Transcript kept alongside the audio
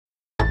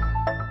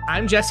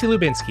I'm Jesse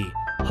Lubinsky,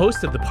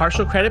 host of the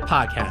Partial Credit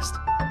Podcast,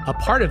 a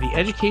part of the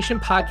Education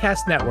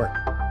Podcast Network,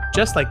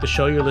 just like the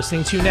show you're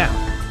listening to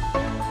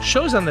now.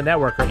 Shows on the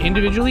network are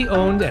individually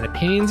owned and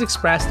opinions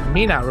expressed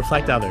may not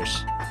reflect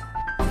others.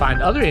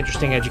 Find other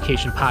interesting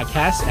education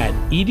podcasts at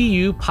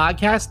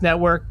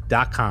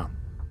edupodcastnetwork.com.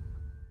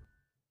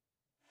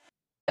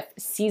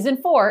 Season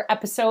 4,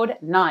 Episode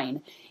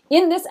 9.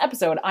 In this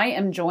episode, I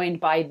am joined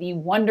by the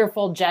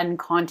wonderful Jen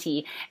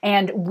Conti,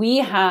 and we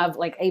have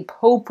like a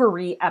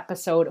potpourri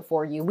episode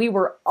for you. We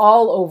were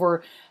all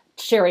over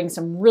sharing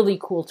some really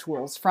cool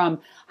tools,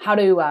 from how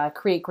to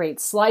create great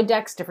slide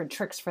decks, different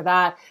tricks for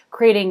that,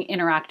 creating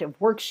interactive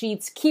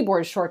worksheets,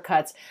 keyboard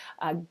shortcuts,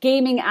 a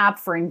gaming app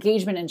for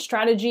engagement and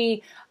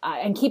strategy,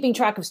 and keeping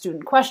track of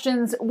student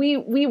questions.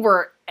 We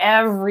were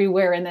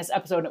everywhere in this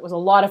episode. It was a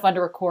lot of fun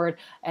to record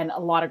and a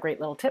lot of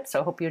great little tips. So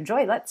I hope you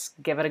enjoy. Let's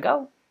give it a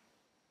go.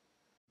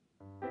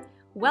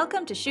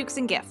 Welcome to Shooks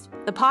and GIF,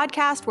 the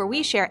podcast where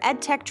we share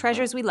EdTech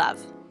treasures we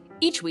love.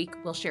 Each week,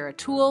 we'll share a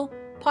tool,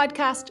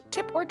 podcast,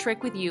 tip, or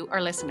trick with you,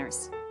 our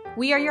listeners.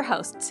 We are your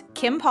hosts,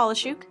 Kim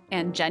Polishuk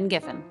and Jen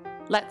Giffen.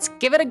 Let's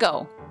give it a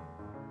go.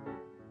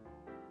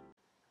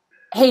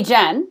 Hey,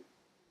 Jen.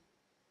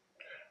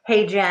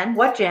 Hey, Jen.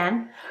 What,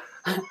 Jen?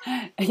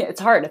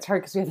 It's hard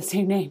because we have the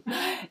same name.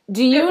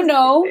 Do you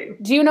know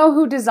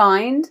who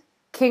designed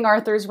King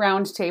Arthur's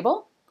Round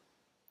Table?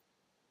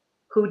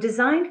 Who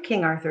designed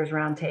King Arthur's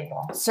Round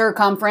Table?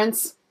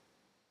 Circumference.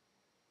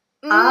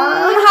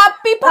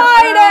 Happy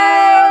Pie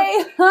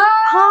Day!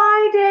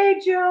 Pie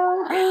Day,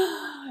 Joe.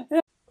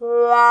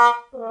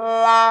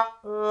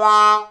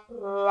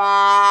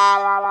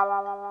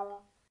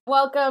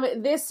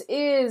 Welcome. This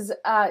is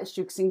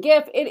Shooks and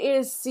GIF. It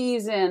is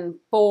season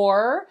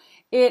 4.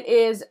 It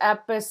is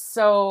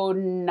episode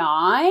 9,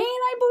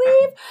 I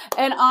believe.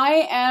 And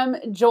I am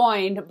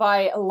joined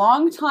by a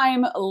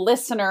longtime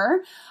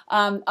listener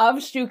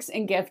of Shooks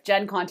and GIF,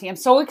 Jen Conti. I'm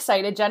so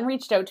excited. Jen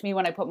reached out to me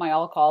when I put my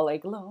all-call,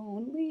 like,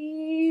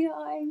 lonely.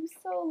 I'm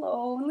so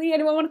lonely.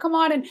 Anyone want to come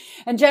on?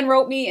 And Jen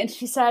wrote me and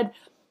she said,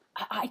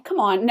 come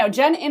on. Now,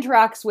 Jen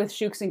interacts with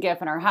Shooks and GIF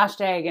and our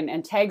hashtag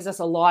and tags us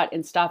a lot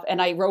and stuff.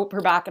 And I wrote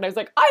her back and I was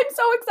like, I'm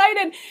so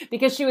excited,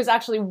 because she was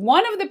actually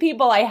one of the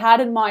people I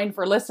had in mind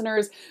for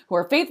listeners who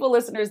are faithful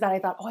listeners that I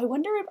thought, I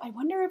wonder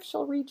if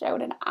she'll reach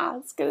out and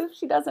ask. And if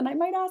she doesn't, I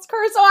might ask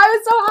her. So I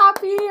was so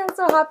happy. I'm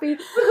so happy.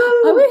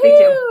 Me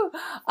too.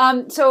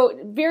 So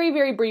very,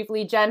 very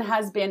briefly, Jen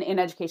has been in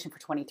education for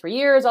 23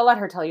 years. I'll let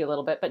her tell you a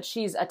little bit, but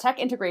she's a tech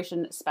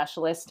integration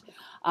specialist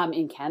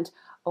in Kent,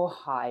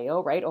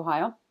 Ohio, right?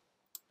 Ohio.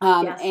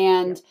 Yes.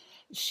 And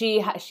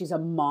she's a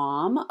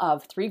mom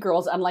of 3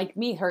 girls. Unlike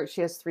me,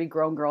 she has 3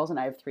 grown girls and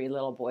I have 3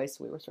 little boys.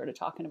 So we were sort of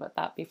talking about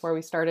that before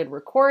we started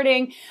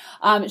recording.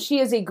 She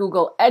is a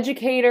Google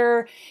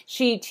educator.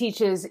 She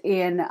teaches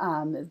in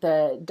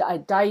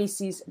the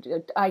diocese.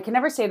 I can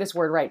never say this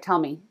word right. Tell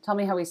me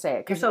how we say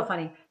it. You're so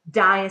funny.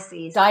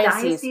 Diocese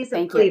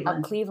Thank of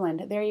Cleveland. Of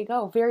Cleveland. There you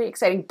go. Very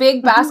exciting.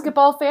 Big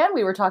basketball fan.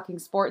 We were talking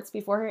sports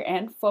before her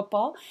and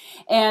football.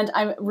 And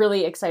I'm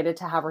really excited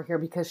to have her here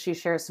because she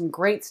shares some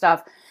great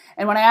stuff.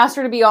 And when I asked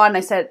her to be on,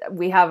 I said,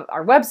 we have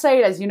our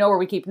website, as you know, where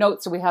we keep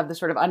notes. So we have the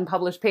sort of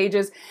unpublished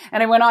pages.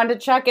 And I went on to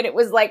check and it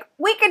was like,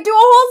 we could do a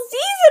whole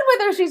season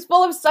with her. She's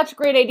full of such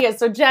great ideas.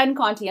 So Jen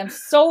Conti, I'm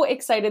so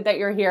excited that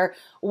you're here.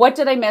 What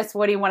did I miss?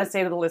 What do you want to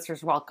say to the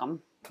listeners?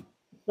 Welcome.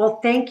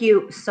 Well, thank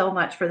you so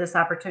much for this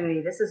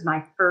opportunity. This is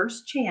my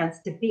first chance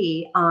to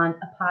be on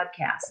a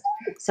podcast.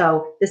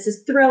 So this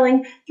is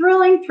thrilling.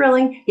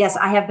 Yes,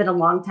 I have been a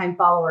longtime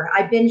follower.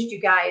 I binged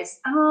you guys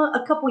a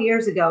couple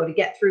years ago to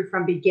get through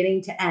from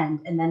beginning to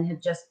end, and then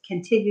have just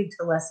continued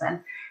to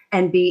listen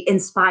and be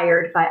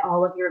inspired by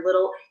all of your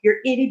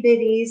itty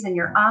bitties and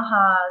your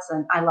ahas.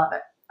 And I love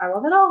it. I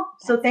love it all.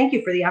 So thank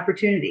you for the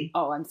opportunity.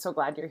 Oh, I'm so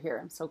glad you're here.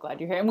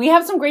 And we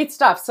have some great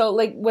stuff. So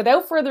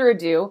without further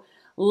ado,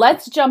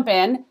 let's jump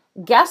in.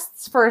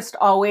 Guests first,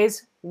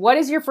 always. What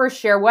is your first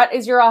share? What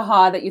is your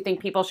aha that you think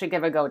people should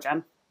give a go,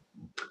 Jen?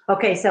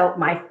 Okay, so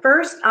my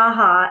first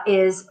aha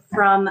is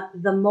from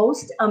the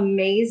most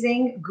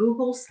amazing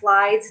Google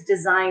Slides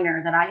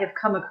designer that I have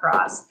come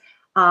across,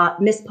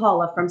 Miss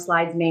Paula from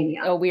Slides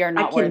Mania. Oh, we are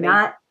not worthy.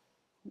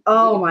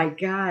 Oh my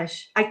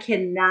gosh, I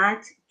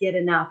cannot get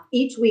enough.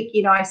 Each week,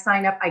 I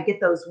sign up, I get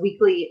those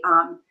weekly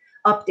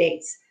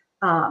updates.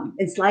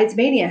 And Slides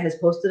Mania has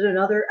posted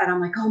another, and I'm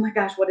like, oh my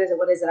gosh, what is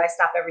it? I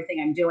stop everything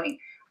I'm doing.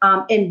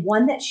 And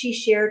one that she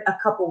shared a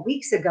couple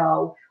weeks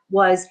ago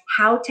was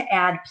how to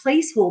add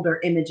placeholder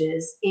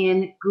images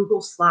in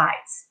Google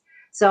Slides.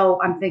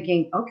 So I'm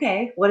thinking,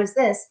 okay, what is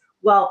this?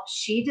 Well,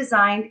 she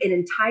designed an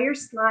entire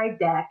slide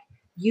deck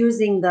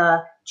using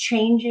the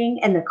changing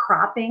and the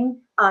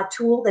cropping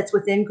tool that's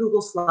within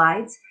Google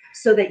Slides,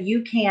 so that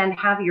you can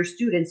have your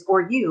students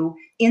or you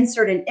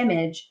insert an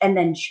image and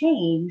then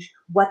change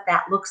what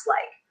that looks like.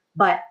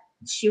 But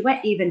she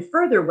went even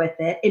further with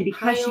it. And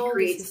because she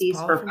creates these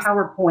for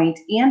PowerPoint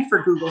and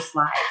for Google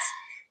Slides,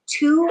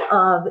 2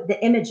 of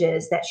the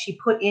images that she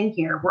put in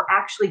here were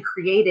actually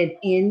created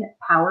in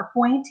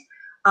PowerPoint.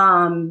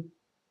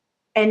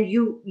 and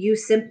you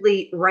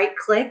simply right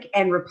click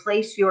and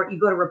you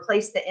go to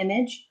replace the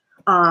image,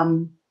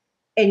 and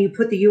you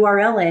put the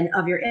URL in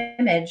of your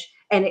image,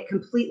 and it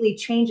completely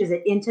changes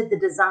it into the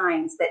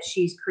designs that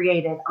she's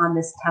created on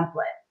this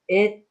template.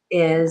 It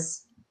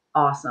is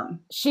awesome.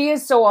 She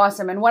is so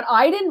awesome. And what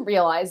I didn't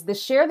realize, the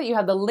share that you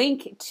have, the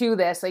link to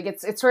this, like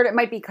it's sort of, it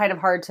might be kind of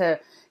hard to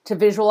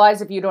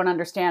visualize if you don't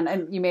understand.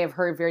 And you may have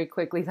heard very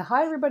quickly the,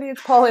 hi everybody,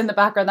 it's Paula in the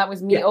background. That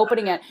was me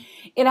opening it.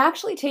 It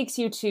actually takes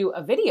you to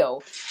a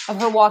video of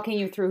her walking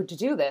you through to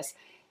do this.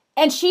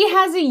 And she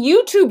has a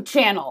YouTube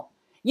channel.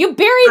 You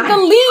buried the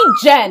lead,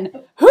 Jen.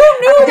 Who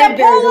knew that,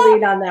 Paula? The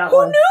lead on that Who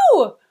one.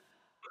 knew?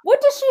 What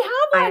does she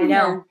have on I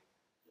know. here?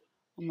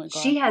 Oh my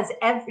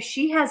God.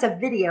 She has a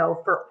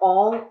video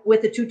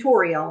with a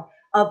tutorial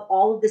of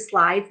all of the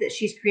slides that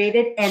she's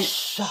created. And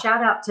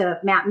shout out to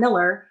Matt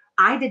Miller.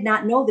 I did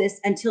not know this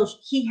until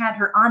he had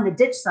her on the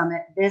Ditch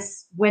Summit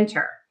this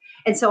winter.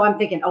 And so I'm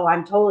thinking, oh,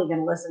 I'm totally going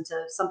to listen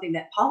to something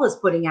that Paula's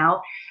putting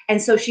out.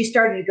 And so she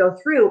started to go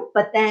through,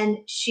 but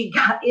then she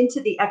got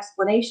into the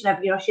explanation of,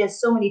 she has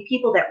so many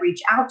people that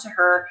reach out to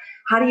her.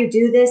 How do you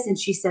do this? And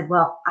she said,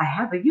 well, I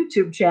have a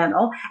YouTube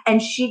channel.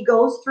 And she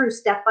goes through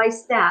step by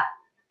step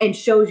and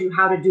shows you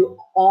how to do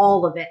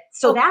all of it.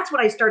 So that's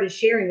what I started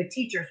sharing with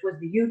teachers, was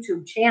the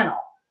YouTube channel.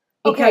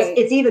 Because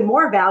it's even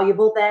more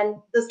valuable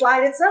than the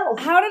slide itself.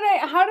 How did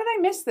I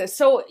miss this?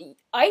 So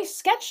I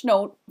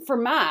sketchnote for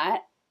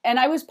Matt, and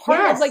I was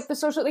part of like the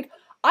social, like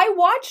I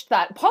watched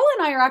that. Paula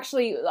and I are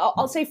actually,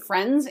 I'll say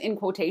friends in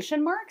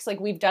quotation marks.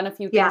 Like we've done a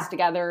few things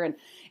together, and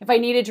if I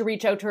needed to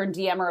reach out to her and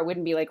DM her, it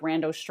wouldn't be like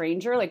rando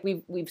stranger. Like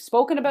we've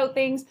spoken about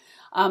things.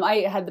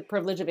 I had the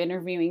privilege of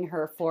interviewing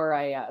her for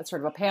a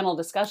sort of a panel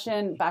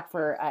discussion back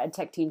for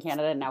EdTech Team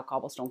Canada and now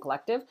Cobblestone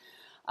Collective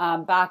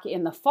back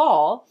in the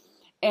fall.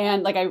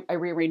 And like I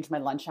rearranged my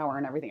lunch hour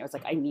and everything. I was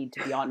like, I need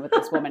to be on with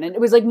this woman. And it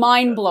was like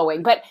mind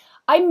blowing. But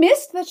I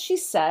missed that she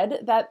said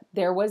that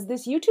there was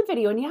this YouTube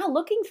video. And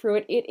looking through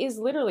it, it is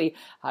literally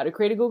how to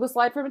create a Google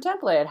slide from a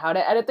template, how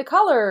to edit the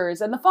colors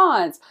and the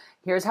fonts.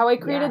 Here's how I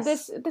created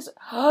this.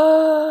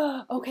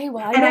 Okay,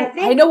 well,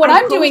 I know what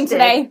I'm doing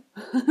today.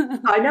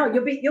 I know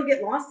you'll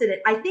get lost in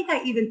it. I think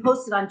I even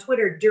posted on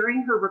Twitter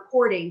during her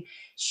recording.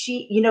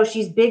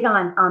 She's big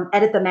on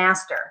Edit the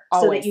Master,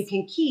 so that you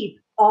can keep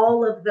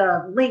all of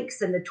the links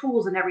and the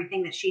tools and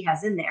everything that she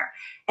has in there.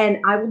 And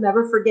I will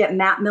never forget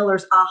Matt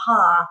Miller's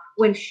aha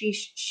when she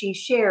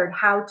shared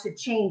how to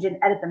change and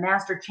Edit the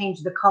Master,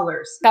 change the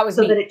colors. That was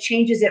so that it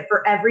changes it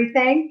for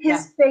everything.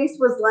 His face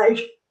was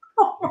like,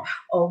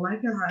 oh my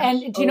gosh.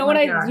 And do you know what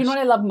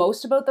I love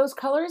most about those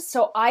colors?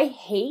 So I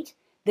hate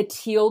the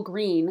teal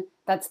green.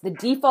 That's the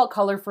default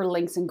color for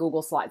links in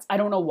Google Slides. I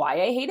don't know why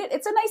I hate it.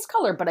 It's a nice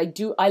color, but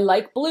I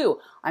like blue.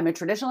 I'm a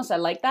traditionalist. I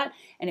like that.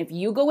 And if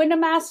you go into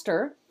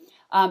master,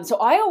 so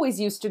I always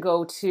used to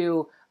go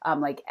to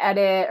like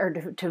edit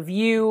or to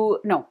view.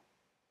 No,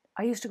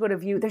 I used to go to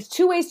view. There's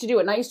two ways to do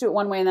it. And I used to do it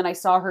one way, and then I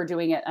saw her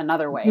doing it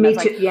another way. And Me I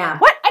was too, like, yeah.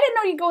 What? I didn't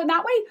know you'd go in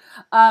that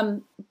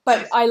way.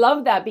 But I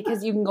love that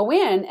because you can go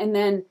in, and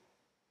then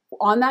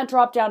on that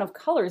drop down of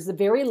colors, the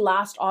very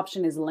last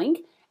option is link.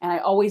 And I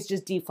always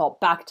just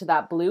default back to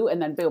that blue, and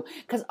then boom.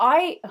 Because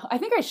I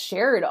think I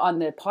shared on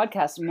the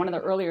podcast in one of the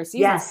earlier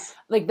seasons,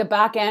 like the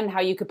back end, how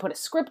you could put a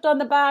script on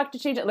the back to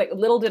change it. Like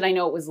little did I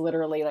know it was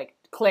literally like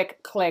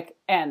click, click,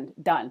 and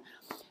done.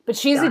 But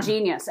she's a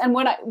genius. And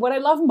what I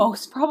love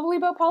most probably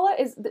about Paula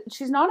is that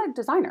she's not a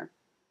designer.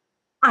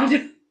 Not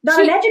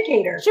an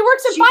educator. She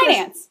works in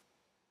finance.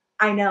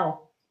 I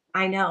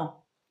know.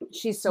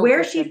 She's so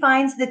where gifted. she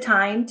finds the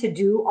time to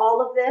do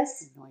all of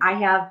this,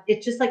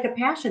 it's just like a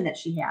passion that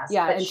she has.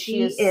 Yeah, but and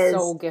she is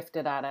so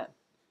gifted at it.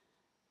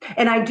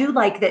 And I do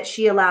like that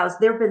she allows,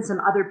 there have been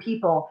some other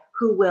people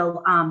who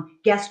will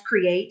guest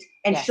create,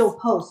 and she'll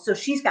post. So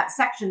she's got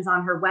sections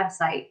on her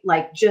website,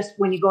 like just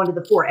when you go into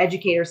the For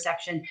Educators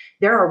section,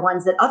 there are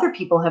ones that other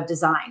people have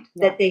designed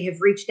that they have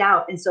reached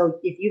out. And so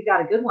if you've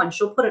got a good one,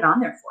 she'll put it on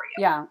there for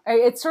you. Yeah,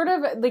 it's sort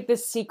of like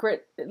this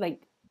secret,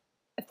 like,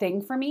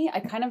 thing for me. I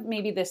kind of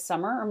maybe this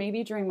summer or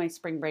maybe during my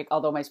spring break,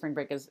 although my spring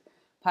break is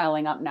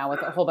piling up now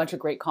with a whole bunch of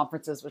great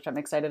conferences, which I'm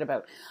excited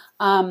about.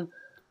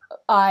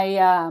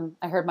 I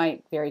heard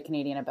my very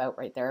Canadian about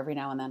right there. Every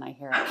now and then I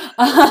hear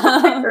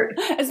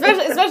it.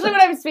 especially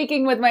when I'm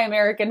speaking with my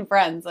American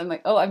friends. I'm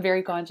like, oh, I'm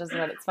very conscious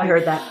about it. It's fine. I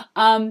heard that.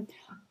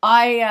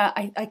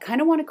 I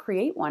kind of want to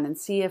create one and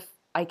see if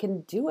I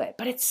can do it,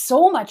 but it's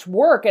so much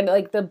work and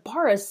like the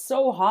bar is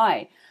so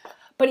high.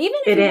 But even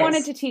if you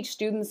wanted to teach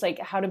students like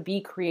how to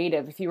be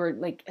creative, if you were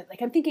like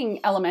I'm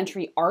thinking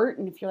elementary art,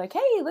 and if you're like, hey,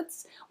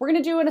 we're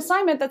going to do an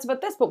assignment that's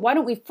about this, but why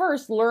don't we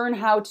first learn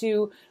how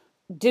to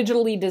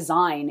digitally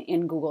design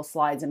in Google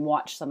Slides and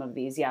watch some of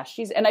these? Yeah,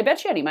 and I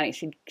bet you any money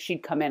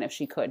she'd come in if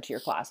she could to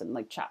your class and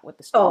like chat with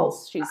the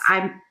students.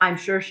 I'm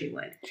sure she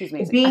would. She's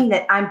amazing. Being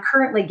that I'm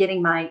currently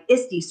getting my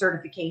ISTE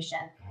certification.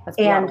 That's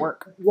a lot of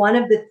work. One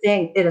of the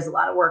things, it is a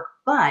lot of work,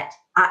 but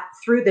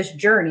through this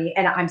journey,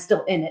 and I'm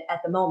still in it at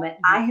the moment,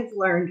 I have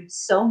learned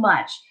so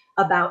much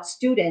about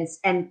students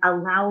and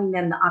allowing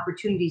them the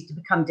opportunities to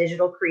become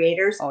digital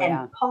creators.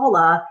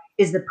 Paula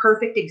is the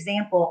perfect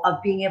example of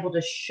being able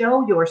to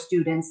show your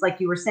students, like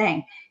you were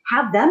saying,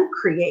 have them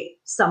create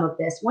some of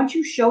this. Once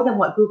you show them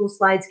what Google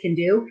Slides can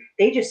do,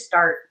 they just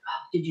start,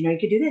 oh, did you know you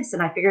could do this?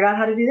 And I figured out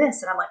how to do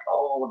this. And I'm like,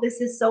 oh, this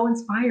is so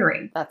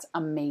inspiring. That's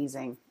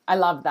amazing. I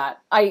love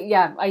that.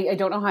 I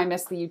don't know how I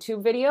missed the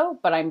YouTube video,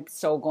 but I'm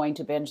so going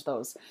to binge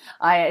those.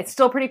 It's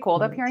still pretty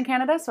cold up here in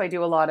Canada, so I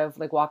do a lot of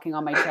like walking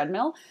on my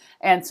treadmill.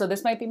 And so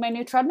this might be my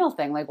new treadmill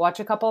thing. Like watch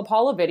a couple of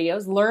Paula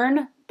videos,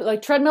 learn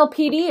like treadmill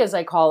PD as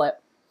I call it.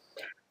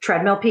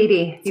 Treadmill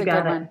PD. You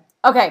got it. One.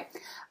 Okay.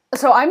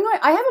 So I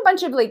have a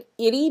bunch of like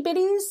itty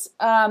bitties.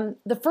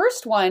 The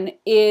first one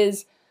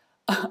is,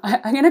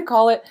 I'm going to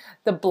call it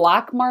the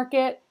Black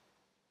Market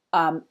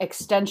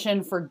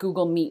extension for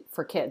Google Meet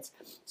for kids.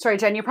 Sorry,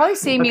 Jen, you're probably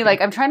seeing me like,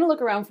 I'm trying to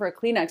look around for a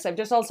Kleenex. I've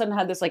just all of a sudden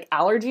had this like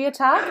allergy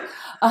attack.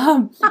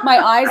 My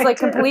eyes like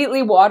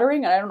completely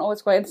watering and I don't know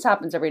what's going on. This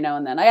happens every now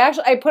and then.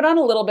 I put on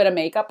a little bit of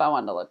makeup. I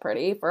wanted to look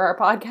pretty for our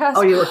podcast.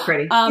 Oh, you look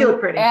pretty. You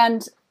look pretty.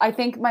 And I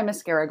think my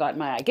mascara got in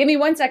my eye. Give me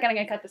 1 second. I'm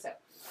going to cut this out.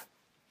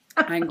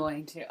 I'm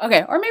going to.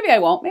 Okay. Or maybe I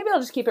won't. Maybe I'll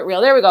just keep it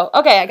real. There we go.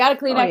 Okay. I got a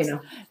Kleenex. Oh, you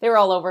know. They were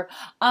all over.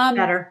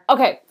 Better.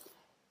 Okay.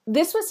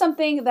 This was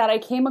something that I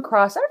came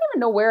across. I don't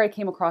even know where I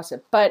came across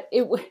it, but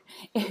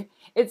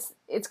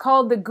it's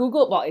called the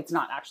Google. Well, it's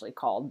not actually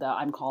called.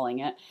 I'm calling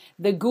it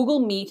the Google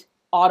Meet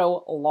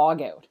Auto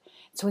Logout.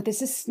 So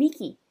this is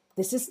sneaky.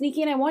 This is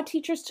sneaky, and I want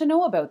teachers to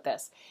know about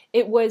this.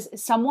 It was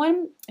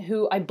someone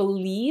who I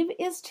believe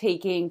is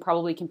taking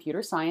probably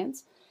computer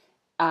science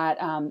at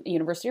a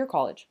university or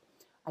college.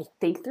 I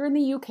think they're in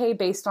the UK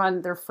based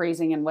on their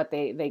phrasing and what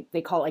they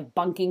call it like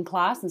bunking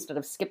class instead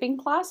of skipping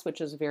class, which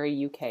is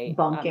very UK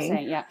bunking.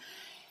 Saying, yeah.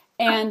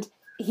 And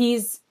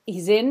he's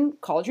in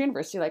college or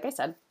university, like I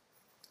said,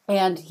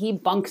 and he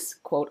bunks,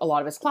 quote, a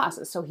lot of his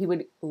classes. So he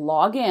would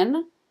log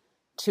in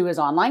to his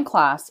online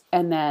class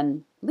and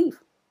then leave,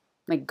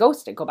 like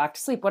ghost it, go back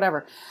to sleep,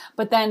 whatever.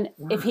 But then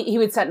if he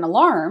would set an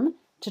alarm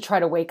to try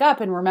to wake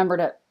up and remember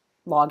to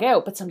log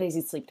out, but some days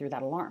he'd sleep through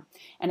that alarm.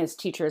 And his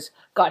teachers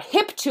got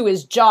hip to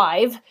his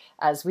jive,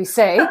 as we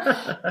say,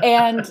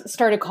 and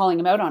started calling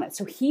him out on it.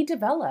 So he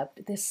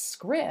developed this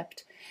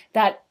script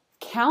that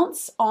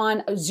counts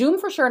on Zoom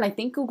for sure, and I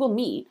think Google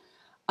Meet.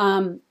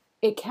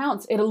 It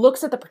counts. It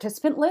looks at the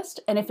participant list,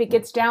 and if it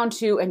gets down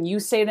to, and you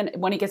say that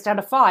when it gets down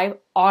to 5,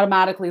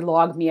 automatically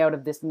log me out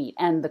of this meet,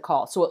 end the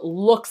call. So it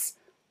looks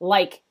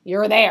like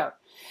you're there.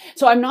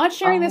 So I'm not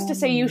sharing this to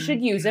say you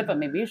should use it, but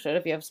maybe you should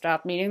if you have a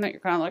staff meeting that you're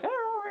kind of like, oh,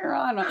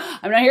 I'm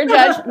not here to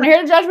judge. I'm not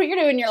here to judge what you're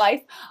doing in your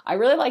life. I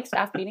really like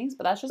staff meetings,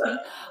 but that's just me.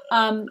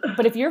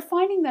 But if you're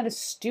finding that a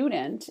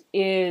student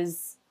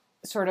is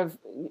sort of,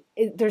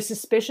 there's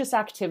suspicious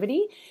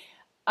activity,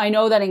 I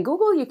know that in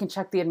Google you can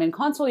check the admin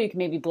console. You can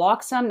maybe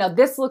block some. Now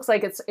this looks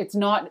like it's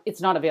not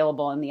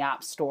available in the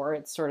App Store.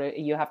 It's sort of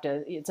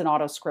it's an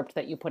auto script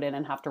that you put in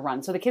and have to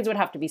run. So the kids would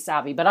have to be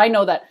savvy. But I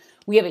know that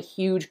we have a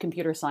huge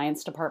computer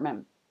science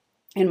department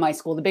in my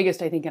school, the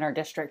biggest I think in our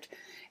district.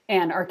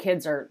 And our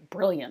kids are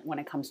brilliant when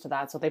it comes to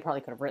that. So they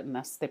probably could have written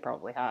this. They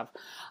probably have.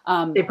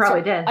 They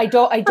probably did. I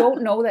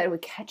don't know that it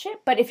would catch it.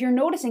 But if you're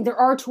noticing, there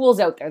are tools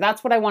out there.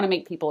 That's what I want to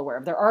make people aware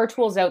of. There are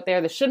tools out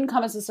there. This shouldn't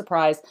come as a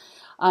surprise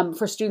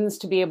for students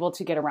to be able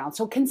to get around.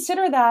 So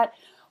consider that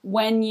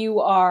when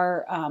you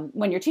are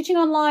when you're teaching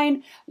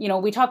online. You know,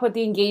 we talk about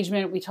the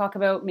engagement. We talk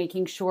about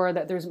making sure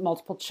that there's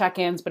multiple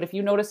check-ins. But if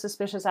you notice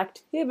suspicious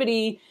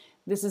activity,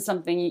 this is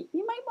something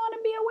you might want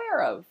to be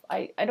aware of.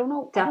 I don't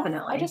know.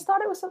 Definitely. I just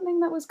thought it was something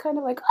that was kind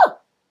of like, oh,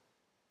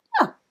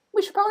 yeah,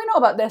 we should probably know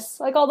about this.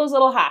 Like all those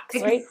little hacks,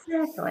 right?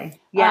 Exactly.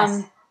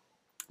 Yes.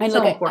 And so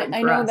look, important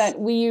I for know us. that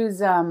we use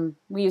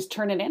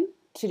Turnitin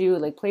to do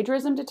like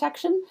plagiarism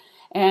detection.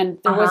 And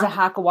there was a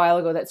hack a while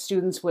ago that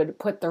students would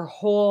put their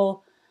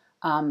whole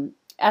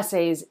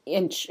essays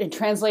and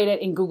translate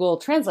it in Google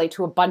Translate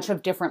to a bunch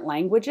of different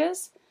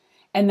languages,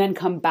 and then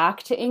come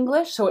back to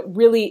English. So it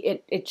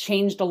really, it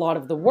changed a lot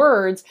of the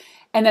words.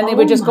 And then they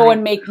would just go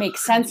and make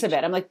sense of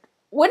it. I'm like,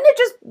 wouldn't it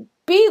just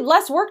be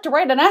less work to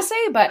write an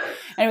essay? But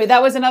anyway,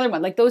 that was another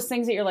one. Like those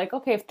things that you're like,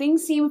 okay, if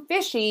things seem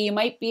fishy, you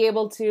might be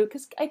able to,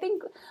 because I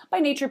think by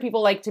nature,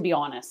 people like to be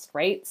honest,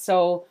 right?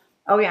 So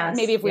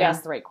maybe if we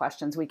ask the right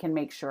questions, we can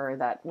make sure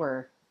that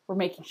we're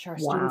making sure our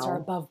students are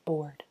above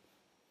board.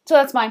 So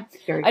that's mine.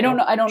 I don't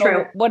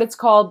know what it's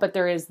called, but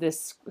there is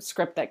this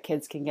script that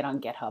kids can get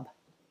on GitHub.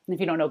 And if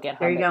you don't know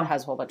GitHub, it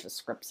has a whole bunch of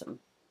scripts and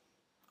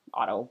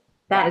auto.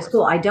 That is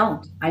cool. I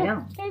don't.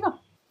 There you go.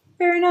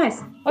 Very nice.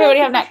 Okay, what do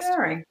you have next?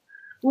 Sharing.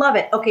 Love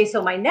it. Okay,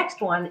 so my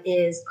next one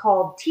is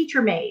called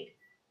Teacher Made.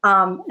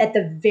 At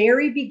the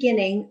very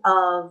beginning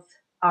of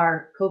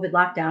our COVID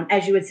lockdown,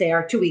 as you would say,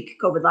 our 2-week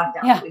COVID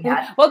lockdown that we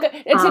had. Well,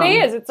 and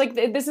today it's like,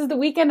 this is the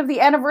weekend of the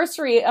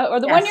anniversary, or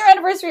the 1-year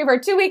anniversary of our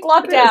 2-week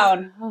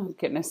lockdown. Oh,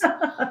 goodness.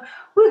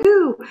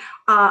 Woohoo.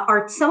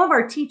 Some of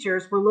our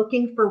teachers were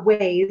looking for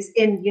ways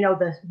in,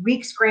 the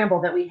week scramble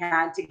that we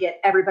had to get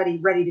everybody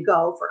ready to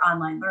go for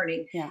online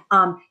learning. Yeah.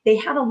 They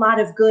had a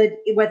lot of good,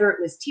 whether it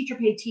was Teacher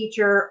Pay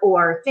Teacher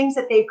or things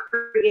that they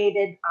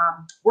created,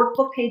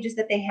 workbook pages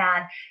that they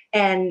had.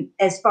 And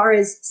as far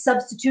as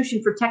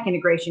substitution for tech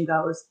integration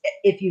goes,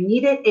 if you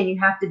need it and you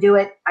have to do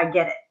it, I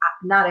get it.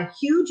 I'm not a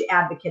huge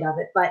advocate of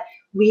it, but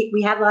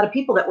we had a lot of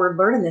people that were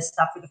learning this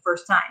stuff for the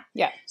first time.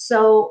 Yeah.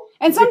 So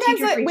and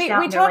sometimes we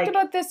talked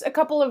about this a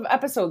couple of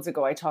episodes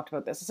ago. I talked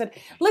about this. I said,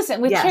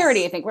 listen, with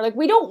Charity, I think we're like,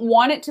 we don't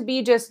want it to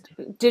be just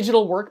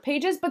digital work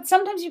pages, but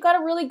sometimes you got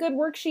a really good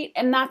worksheet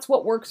and that's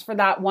what works for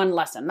that one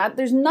lesson.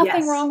 There's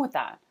nothing wrong with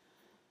that.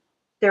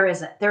 There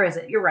isn't.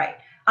 You're right.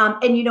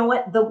 And you know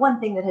what? The one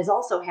thing that has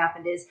also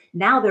happened is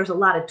now there's a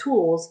lot of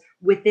tools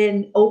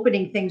within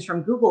opening things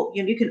from Google.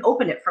 You can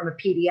open it from a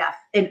PDF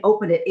and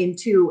open it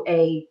into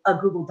a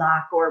Google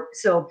Doc or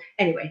so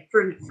anyway,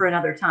 for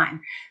another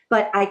time.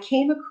 But I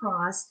came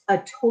across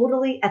at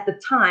the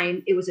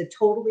time, it was a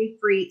totally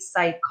free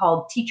site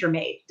called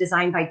TeacherMade,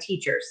 designed by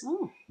teachers.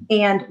 Oh.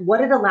 And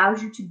what it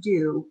allows you to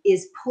do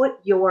is put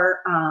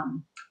your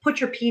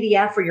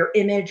PDF or your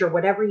image or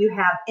whatever you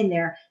have in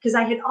there, because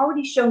I had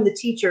already shown the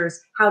teachers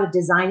how to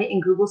design it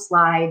in Google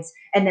Slides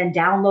and then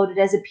download it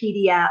as a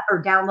PDF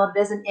or download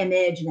it as an image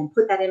and then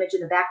put that image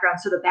in the background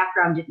so the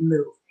background didn't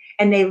move.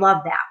 And they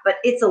love that. But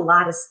it's a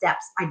lot of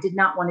steps. I did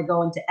not want to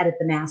go into Edit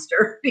the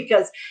Master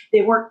because they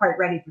weren't quite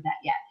ready for that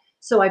yet.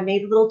 So I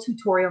made a little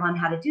tutorial on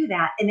how to do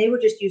that. And they were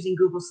just using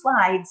Google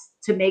Slides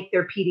to make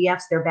their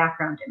PDFs, their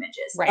background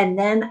images. Right. And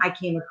then I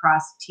came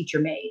across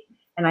TeacherMade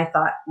and I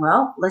thought,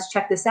 well, let's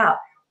check this out.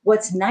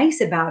 What's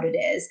nice about it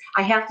is,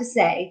 I have to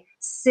say,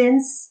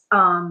 since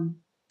the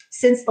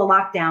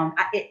lockdown,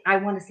 I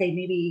want to say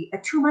maybe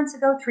 2 months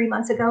ago, 3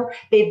 months ago,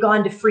 they've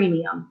gone to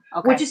freemium,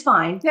 which is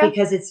fine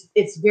because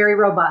it's very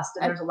robust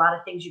and there's a lot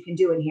of things you can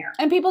do in here.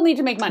 And people need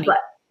to make money. But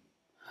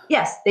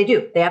yes, they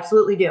do. They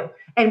absolutely do.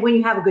 And when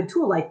you have a good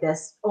tool like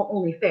this,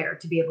 only fair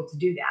to be able to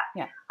do that.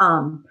 Yeah.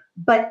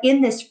 But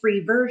in this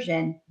free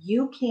version,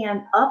 you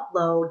can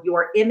upload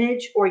your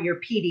image or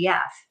your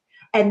PDF.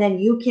 And then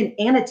you can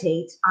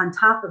annotate on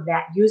top of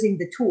that using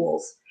the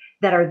tools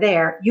that are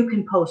there. You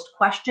can post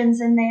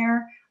questions in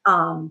there.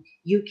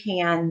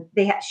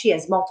 She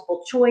has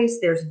multiple choice.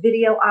 There's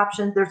video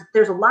options.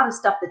 There's a lot of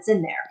stuff that's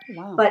in there.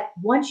 Wow. But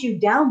once you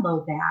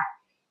download that,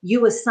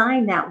 you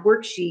assign that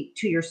worksheet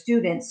to your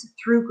students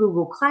through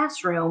Google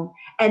Classroom,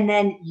 and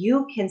then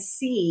you can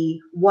see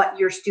what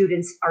your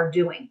students are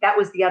doing. That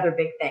was the other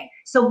big thing.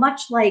 So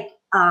much like,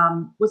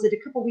 was it a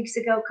couple weeks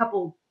ago,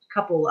 couple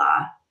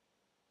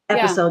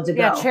episodes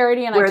ago. Yeah,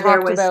 Charity and I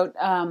talked about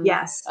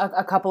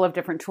a couple of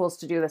different tools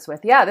to do this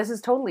with. Yeah, this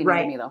is totally new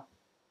to me though.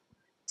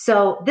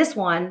 So this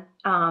one,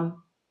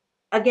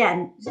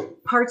 again,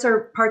 parts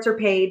are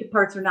paid,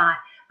 parts are not.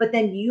 But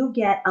then you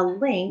get a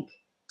link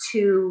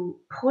to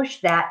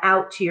push that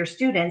out to your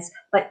students.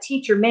 But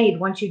TeacherMade,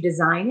 once you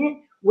design it,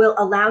 will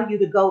allow you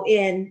to go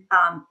in,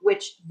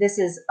 which this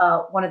is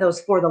one of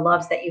those for the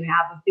loves that you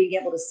have of being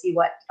able to see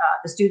what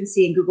the students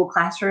see in Google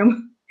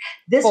Classroom.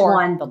 This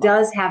one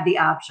does have the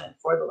option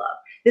for the love.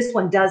 This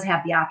one does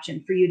have the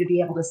option for you to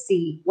be able to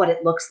see what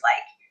it looks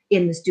like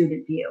in the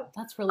student view.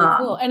 That's really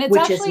cool. And it's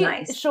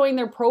actually showing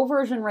their pro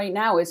version right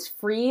now is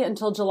free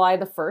until July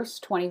the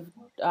 1st,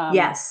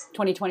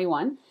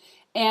 2021.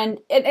 And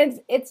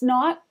it's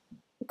not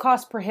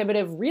cost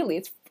prohibitive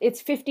really.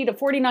 It's $50 to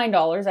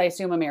 $49, I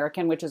assume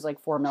American, which is like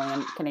 4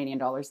 million Canadian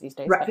dollars these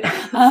days. Right.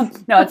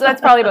 But, no, that's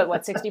probably about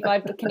what,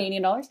 65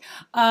 Canadian dollars.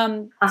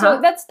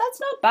 So that's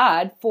not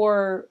bad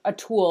for a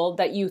tool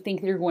that you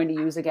think you're going to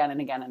use again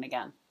and again and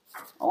again.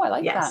 Oh, I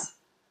like that.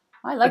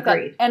 I like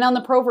that. And on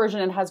the pro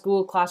version, it has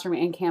Google Classroom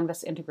and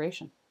Canvas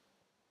integration.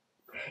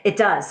 It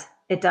does.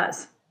 It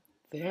does.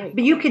 Very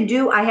but you can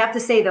do, I have to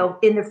say though,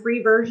 in the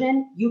free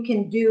version, you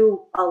can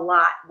do a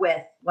lot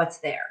with what's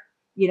there.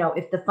 You know,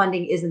 if the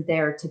funding isn't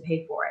there to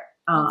pay for it.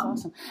 That's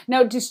awesome.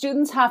 Now, do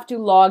students have to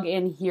log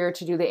in here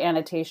to do the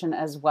annotation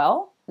as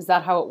well? Is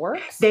that how it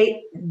works?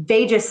 They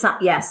just,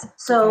 yes.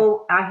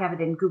 So I have it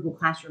in Google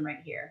Classroom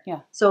right here. Yeah.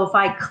 So if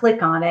I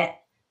click on it,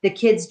 the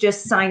kids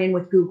just sign in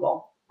with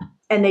Google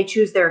and they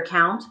choose their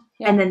account.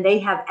 Yeah. And then they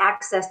have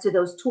access to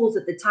those tools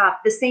at the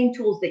top, the same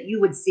tools that you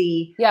would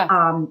see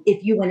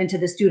if you went into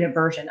the student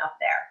version up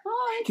there.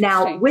 Oh,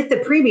 interesting. Now, with the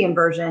premium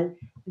version,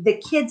 the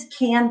kids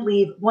can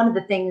leave. One of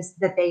the things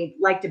that they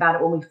liked about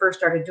it when we first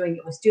started doing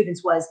it with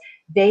students was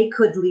they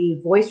could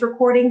leave voice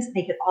recordings.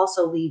 They could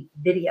also leave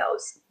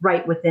videos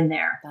right within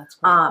there. That's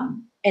cool.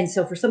 And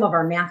so for some of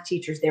our math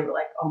teachers, they were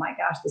like, oh my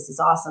gosh, this is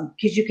awesome.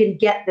 Because you can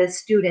get the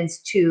students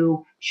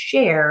to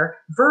share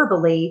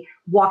verbally,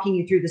 walking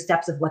you through the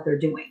steps of what they're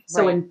doing.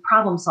 So in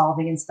problem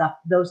solving and stuff,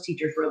 those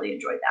teachers really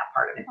enjoyed that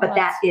part of it. But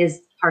that is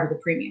part of the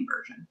premium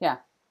version. Yeah.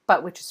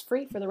 But which is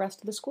free for the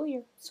rest of the school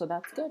year. So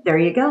that's good. There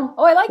you go.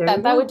 Oh, I like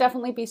that. That would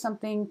definitely be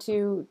something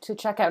to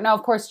check out. Now,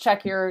 of course,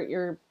 check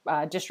your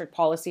district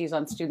policies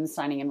on students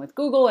signing in with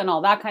Google and all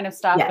that kind of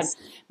stuff. Yes.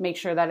 And make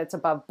sure that it's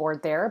above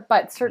board there.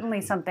 But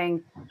certainly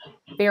something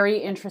very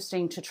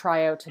interesting to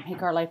try out to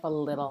make our life a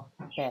little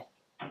bit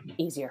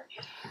easier.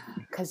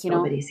 Because, you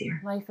know,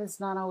 life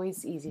is not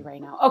always easy right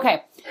now.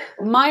 Okay.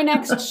 My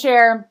next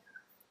share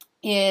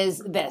is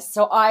this.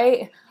 So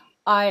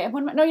I'm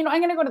going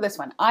to go to this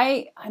one.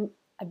 I'm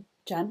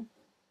Jen,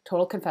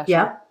 total confession.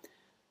 Yeah.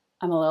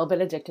 I'm a little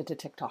bit addicted to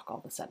TikTok all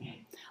of a sudden.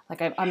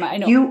 Like I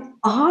know You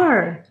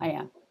are. I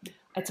am.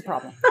 It's a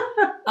problem.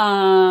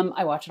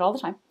 I watch it all the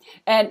time,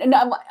 and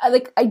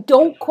I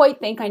don't quite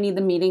think I need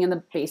the meeting in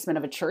the basement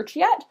of a church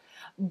yet,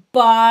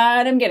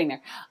 but I'm getting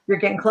there. You're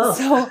getting close.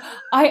 So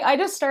I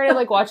just started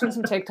like watching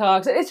some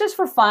TikToks. It's just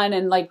for fun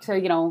and like to,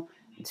 you know,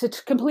 to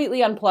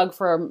completely unplug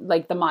from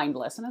like the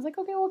mindless. And I was like,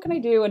 okay, what can I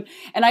do? And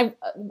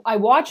I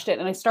watched it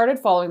and I started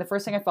following. The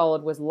first thing I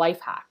followed was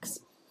life hacks,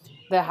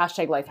 the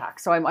hashtag life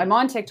hacks. So I'm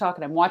on TikTok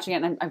and I'm watching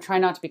it and I'm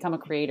trying not to become a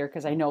creator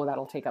because I know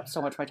that'll take up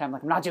so much of my time.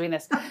 Like, I'm not doing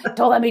this.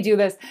 Don't let me do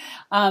this.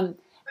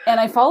 And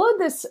I followed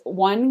this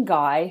one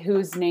guy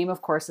whose name,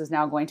 of course, is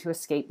now going to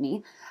escape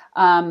me.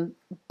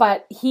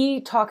 But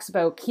he talks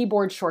about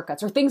keyboard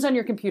shortcuts or things on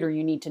your computer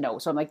you need to know.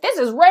 So I'm like, this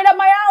is right up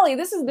my alley.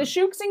 This is the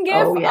Shooks and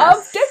Gif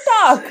of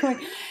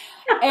TikTok.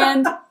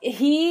 And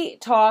he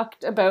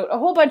talked about a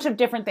whole bunch of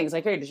different things.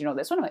 Like, hey, did you know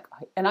this one? I'm like,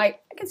 I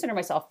consider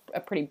myself a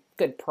pretty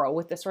good pro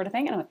with this sort of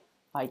thing. And I'm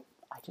like,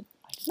 I did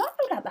not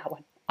know that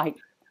one.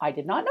 I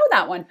did not know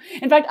that one.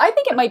 In fact, I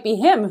think it might be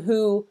him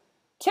who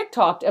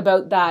TikToked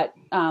about that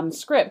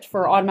script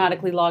for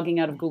automatically logging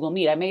out of Google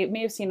Meet. I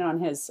may have seen it on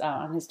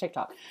his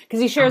TikTok because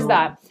he shares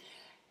that.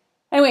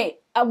 Anyway,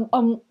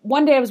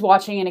 one day I was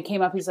watching and it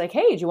came up. He's like,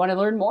 hey, do you want to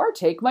learn more?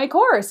 Take my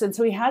course. And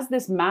so he has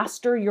this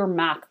Master Your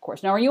Mac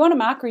course. Now, are you on a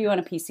Mac or are you on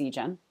a PC,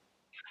 Jen?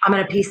 I'm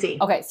on a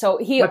PC. Okay, so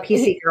I'm a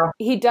PC girl.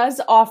 He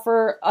does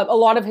offer a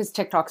lot of his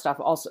TikTok stuff.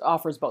 Also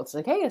offers both. It's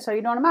like, hey, so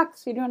you doing a Mac?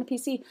 So you doing a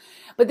PC?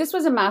 But this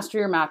was a Master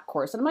Your Mac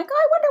course, and I'm like, oh,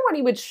 I wonder what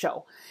he would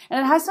show.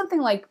 And it has something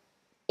like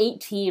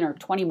 18 or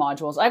 20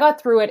 modules. I got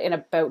through it in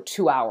about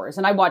 2 hours,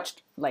 and I watch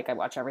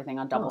everything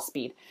on double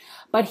speed.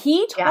 But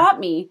he taught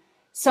me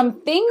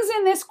some things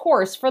in this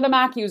course for the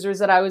Mac users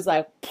that I was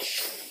like,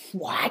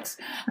 what?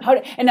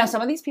 And now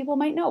some of these people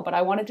might know, but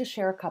I wanted to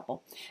share a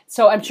couple.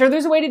 So I'm sure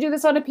there's a way to do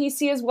this on a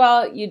PC as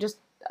well. You'll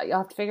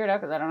have to figure it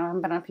out because I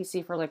haven't been on a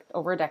PC for like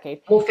over a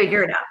decade. We'll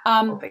figure it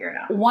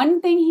out.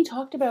 One thing he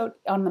talked about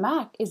on the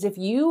Mac is if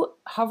you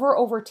hover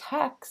over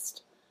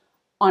text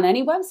on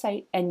any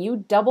website and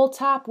you double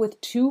tap with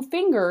 2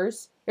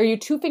 fingers, or you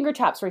 2-finger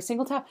tap,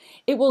 single tap,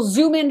 it will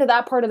zoom into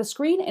that part of the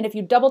screen. And if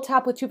you double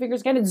tap with 2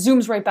 fingers again, it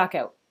zooms right back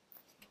out.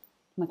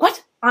 I'm like,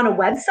 what? On a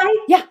website?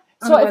 Yeah.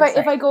 So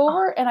if I go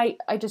over and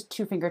I just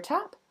 2-finger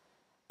tap,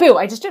 boo,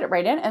 I just did it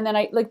right in. And then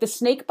I like the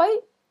snake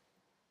bite,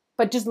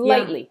 but just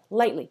lightly,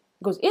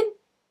 it goes in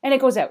and it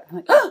goes out. I'm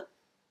like, oh,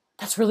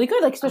 that's really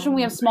good. Like, especially when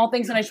we have small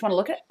things and I just want to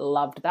look at it.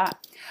 Loved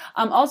that.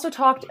 Also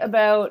talked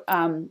about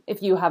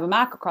if you have a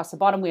Mac, across the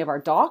bottom, we have our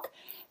dock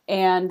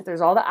and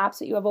there's all the apps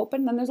that you have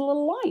open. Then there's a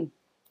little line.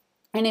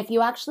 And if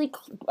you actually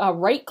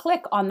right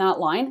click on that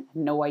line,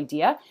 no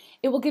idea,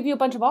 it will give you a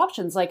bunch of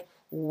options like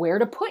where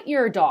to put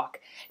your dock.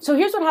 So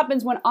here's what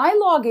happens when I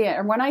log in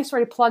or when I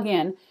sort of plug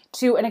in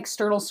to an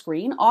external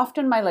screen.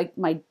 Often my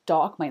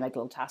dock, my like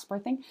little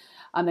taskbar thing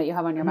that you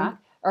have on your Mac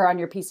or on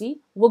your PC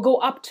will go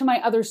up to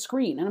my other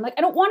screen. And I'm like,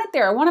 I don't want it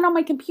there. I want it on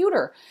my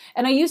computer.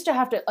 And I used to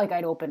have to, like,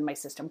 I'd open my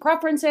system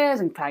preferences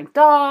and find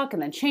dock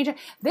and then change it.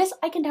 This,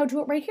 I can now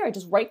do it right here. I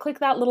just right click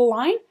that little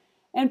line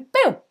and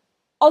boom.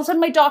 All of a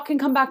sudden my dock can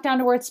come back down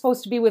to where it's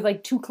supposed to be with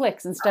like 2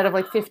 clicks instead of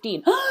like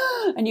 15.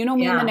 And you know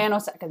me and the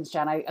nanoseconds,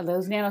 Jen.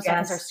 Those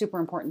nanoseconds are super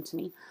important to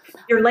me.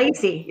 You're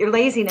lazy. Your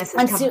laziness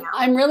is coming out.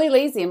 I'm really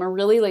lazy. I'm a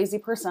really lazy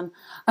person.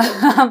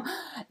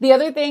 The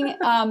other thing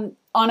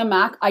on a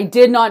Mac, I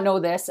did not know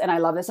this, and I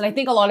love this, and I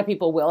think a lot of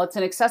people will. It's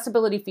an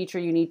accessibility feature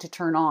you need to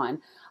turn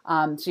on.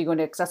 So you go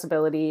into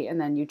accessibility,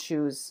 and then you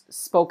choose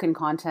spoken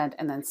content,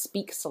 and then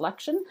speak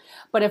selection.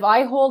 But if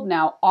I hold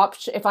now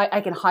option, if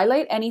I can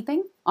highlight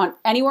anything on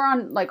anywhere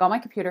on like on my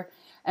computer,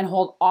 and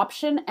hold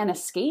option and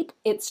escape,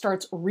 it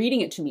starts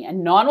reading it to me.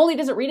 And not only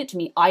does it read it to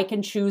me, I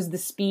can choose the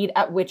speed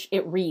at which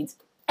it reads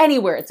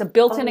anywhere. It's a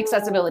built-in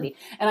accessibility.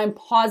 And I'm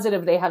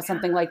positive they have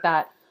something like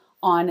that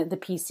on the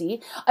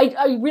PC.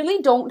 I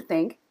really don't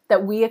think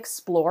that we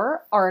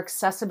explore our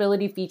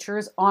accessibility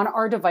features on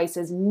our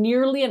devices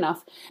nearly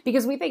enough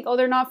because we think, oh,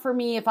 they're not for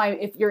me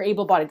if you're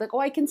able-bodied. Like, oh,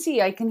 I can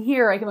see, I can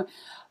hear,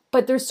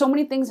 but there's so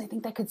many things I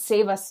think that could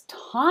save us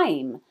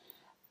time.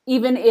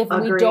 Even if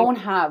we don't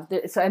have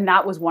this, and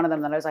that was one of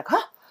them that I was like,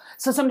 huh.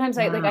 So sometimes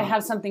I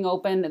have something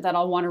open that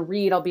I'll want to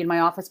read. I'll be in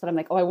my office, but I'm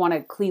like, oh, I want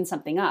to clean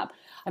something up.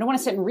 I don't want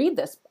to sit and read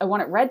this. I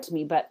want it read to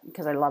me, but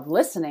because I love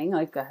listening,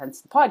 like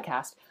hence the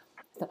podcast.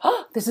 So,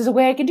 oh, this is a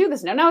way I can do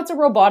this. Now it's a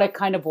robotic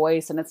kind of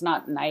voice and it's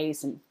not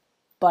nice,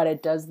 but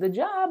it does the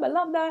job. I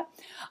love that.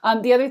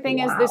 The other thing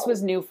is this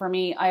was new for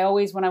me. I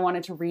always, when I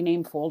wanted to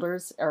rename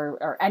folders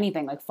or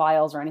anything like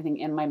files or anything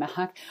in my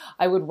Mac,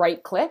 I would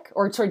right click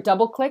or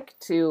double click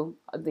to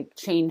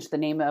change the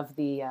name of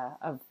the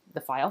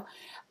file.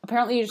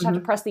 Apparently you just have to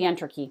press the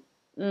enter key.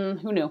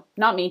 Who knew?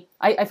 Not me.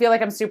 I feel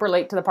like I'm super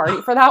late to the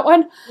party for that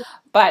one,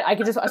 but I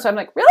could just, so I'm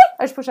like, really?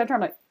 I just push enter.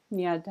 I'm like,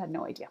 yeah, I had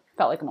no idea.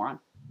 Felt like a moron.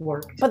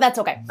 worked. But that's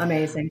okay.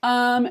 Amazing.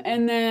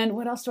 And then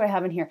what else do I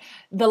have in here?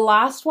 The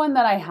last one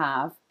that I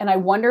have, and I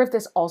wonder if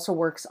this also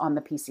works on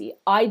the PC.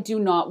 I do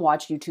not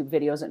watch YouTube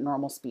videos at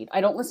normal speed.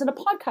 I don't listen to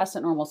podcasts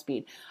at normal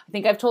speed. I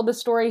think I've told the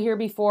story here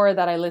before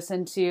that I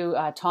listened to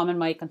Tom and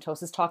Mike on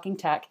Tosa's Talking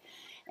Tech.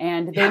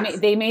 And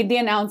they made the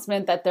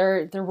announcement that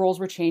their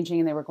roles were changing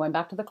and they were going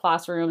back to the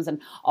classrooms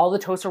and all the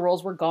Tosa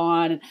roles were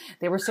gone and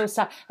they were so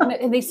sad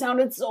and they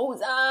sounded so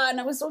sad and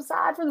I was so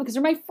sad for them because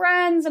they're my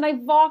friends and I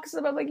voxed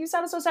about like you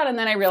sounded so sad and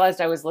then I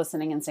realized I was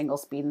listening in single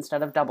speed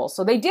instead of double.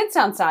 So they did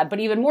sound sad, but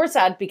even more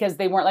sad because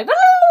they weren't like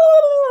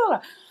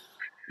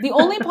the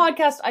only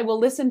podcast I will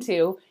listen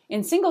to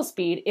in single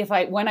speed,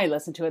 when I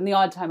listen to it, and the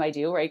odd time I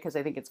do, right, because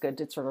I think it's good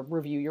to sort of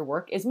review your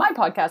work, is my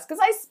podcast because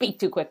I speak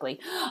too quickly.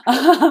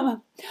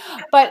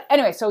 But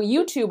anyway, so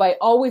YouTube, I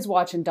always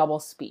watch in double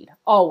speed,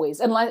 always,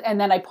 and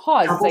then I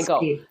pause as I go.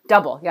 Speed.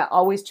 Double, yeah,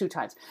 always 2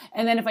 times.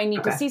 And then if I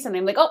need to see something,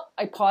 I'm like, oh,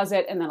 I pause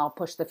it, and then I'll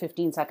push the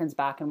 15 seconds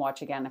back and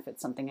watch again if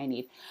it's something I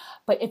need.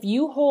 But if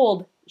you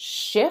hold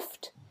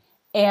Shift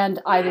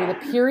and either the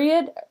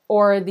period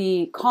or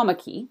the comma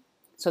key,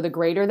 so the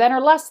greater than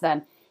or less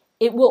than,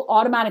 it will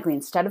automatically,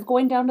 instead of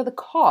going down to the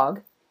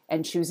cog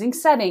and choosing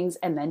settings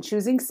and then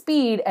choosing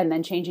speed and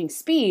then changing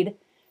speed.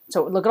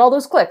 So look at all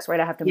those clicks, right?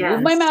 I have to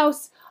move my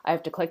mouse. I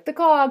have to click the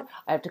cog.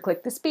 I have to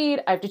click the speed.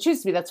 I have to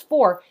choose speed. That's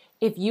 4.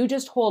 If you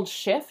just hold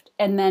Shift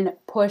and then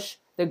push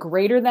the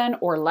greater than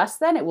or less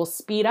than, it will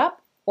speed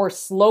up or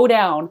slow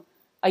down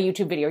a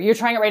YouTube video. You're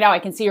trying it right now. I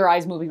can see your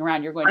eyes moving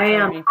around. You're going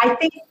to me. I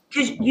think,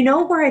 because you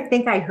know where I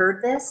think I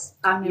heard this?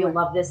 You'll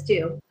love this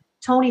too.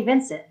 Tony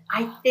Vincent.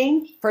 I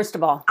think. First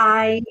of all,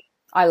 I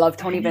love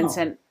Tony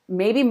Vincent,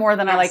 maybe more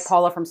than I like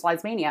Paula from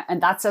Slides Mania.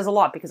 And that says a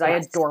lot because I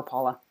adore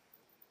Paula.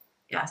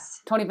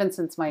 Yes. Tony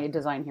Vincent's my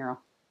design hero.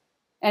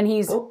 And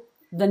he's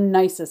the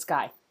nicest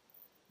guy.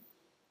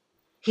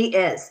 He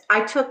is.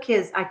 I took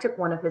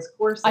one of his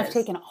courses. I've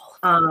taken all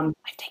of them.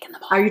 I've taken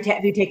them all. Have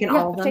you taken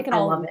all of them? I've taken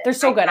all of them. They're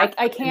so good.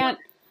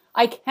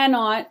 I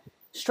cannot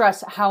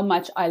stress how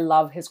much I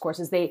love his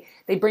courses. They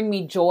bring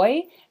me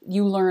joy.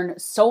 You learn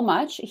so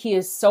much. He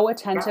is so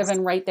attentive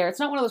and right there. It's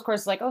not one of those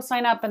courses like, oh,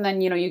 sign up and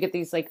then, you get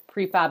these like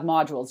prefab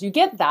modules. You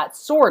get that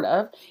sort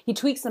of. He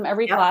tweaks them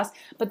every class,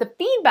 but the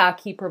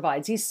feedback he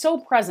provides, he's so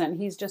present.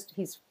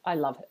 I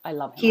love it. I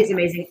love him. He's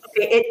amazing.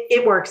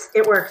 It works.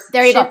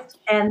 There you go.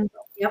 And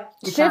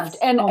Shift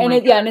and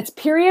it's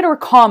period or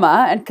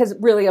comma, and because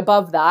really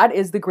above that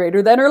is the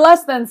greater than or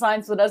less than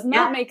sign, so it does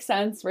not make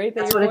sense, right?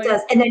 That's what it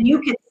does. And then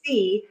you can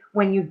see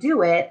when you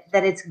do it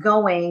that it's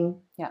going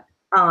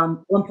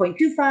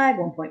 1.25,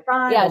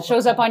 1.5. Yeah, it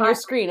shows up on your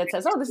screen. It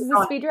says, oh, this is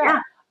the speed you're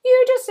at.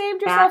 You just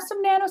saved yourself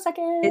some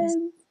nanoseconds. It's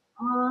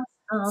awesome.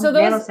 So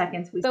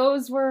nanoseconds.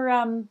 Those were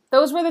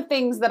the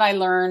things that I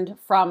learned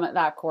from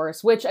that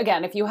course, which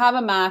again, if you have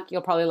a Mac,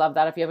 you'll probably love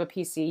that. If you have a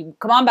PC,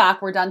 come on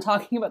back. We're done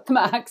talking about the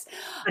Macs.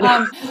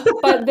 But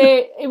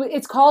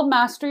it's called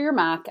Master Your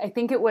Mac. I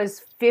think it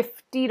was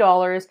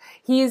 $50.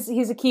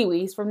 He's a Kiwi.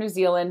 He's from New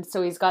Zealand.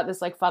 So he's got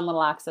this like fun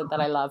little accent that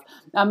I love.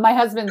 My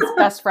husband's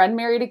best friend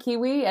married a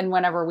Kiwi. And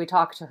whenever we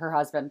talk to her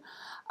husband,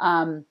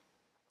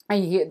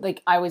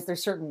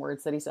 there's certain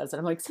words that he says and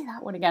I'm like, say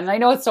that one again. And I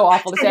know it's so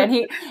awful to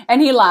say and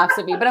he laughs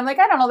at me, but I'm like,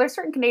 I don't know. There's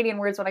certain Canadian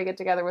words when I get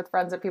together with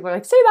friends that people are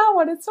like, say that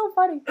one. It's so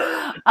funny.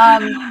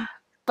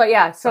 But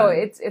yeah, so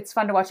it's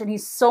fun to watch and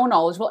he's so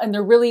knowledgeable and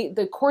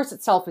the course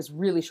itself is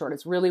really short.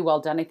 It's really well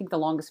done. I think the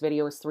longest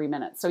video is 3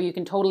 minutes. So you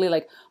can totally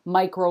like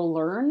micro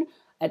learn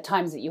at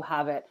times that you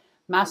have it.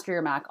 Master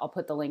Your Mac. I'll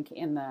put the link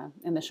in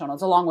the show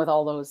notes along with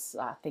all those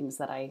things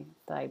that I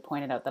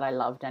pointed out that I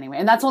loved anyway.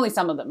 And that's only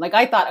some of them. Like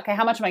I thought, okay,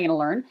 how much am I going to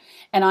learn?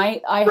 And I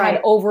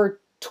had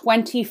over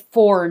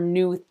 24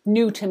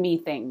 new to me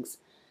things.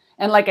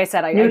 And like I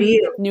said, new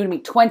to me,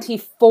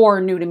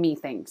 24 new to me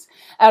things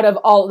out of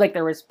all, like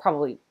there was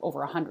probably over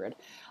 100.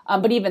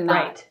 But even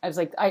that, I was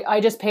like, I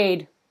just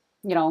paid,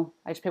 what,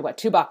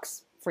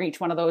 $2 for each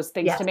one of those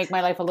things to make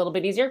my life a little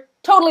bit easier.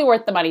 Totally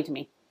worth the money to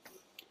me.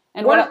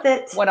 And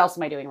what else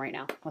am I doing right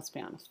now? Let's be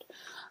honest.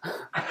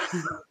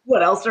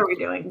 What else are we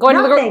doing? Going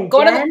to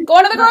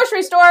the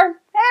grocery store.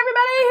 Hey,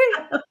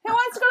 everybody! Who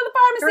wants to go to the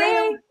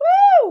pharmacy?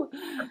 Woo!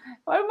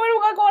 What do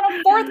we got going on?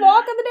 4th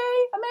walk of the day?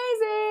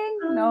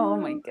 Amazing! Oh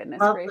my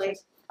goodness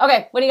gracious.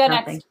 Okay, what do you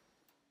got next?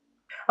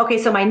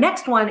 Okay, so my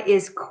next one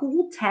is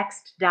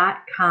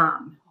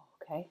cooltext.com.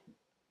 Okay.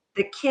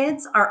 The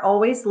kids are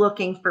always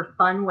looking for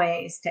fun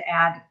ways to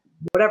add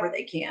whatever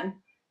they can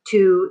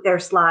to their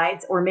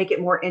slides or make it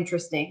more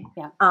interesting.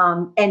 Yeah.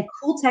 And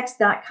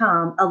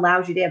cooltext.com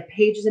allows you to have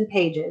pages and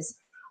pages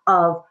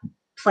of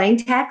plain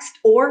text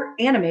or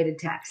animated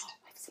text. Oh,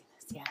 I've seen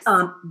this, yes.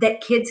 That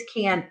kids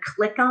can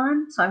click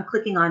on. So I'm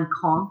clicking on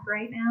conch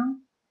right now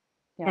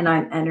and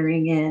I'm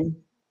entering in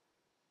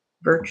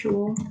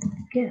virtual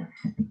GIF.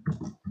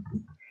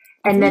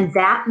 And then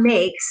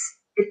it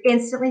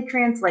instantly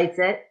translates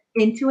it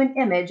into an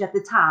image at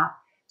the top.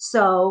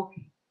 So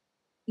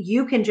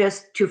you can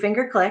just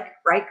 2-finger click,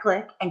 right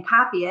click and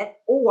copy it,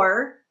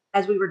 or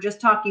as we were just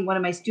talking, one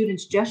of my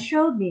students just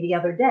showed me the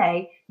other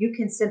day, you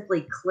can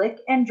simply click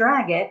and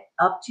drag it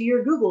up to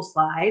your Google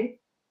slide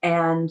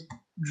and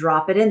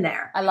drop it in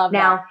there. I love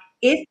now, that.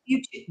 If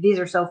you, these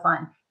are so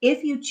fun.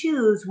 If you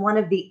choose one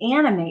of the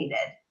animated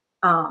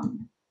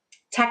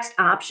text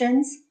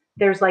options,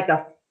 there's like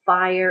a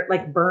fire,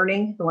 like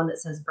burning, the one that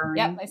says burning.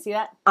 Yep, I see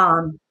that.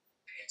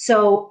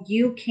 So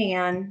you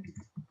can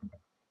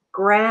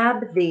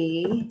grab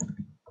the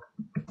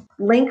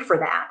link for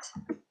that.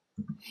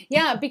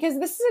 Yeah, because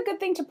this is a good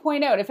thing to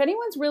point out. If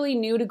anyone's really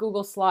new to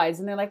Google Slides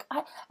and they're like,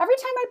 every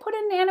time I put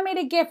in an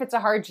animated GIF, it's a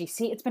hard G.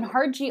 See, it's been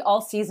hard G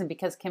all season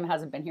because Kim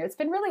hasn't been here. It's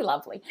been really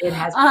lovely. It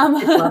has been.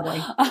 It's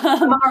lovely.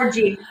 I'm a hard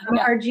G. I'm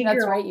a hard G That's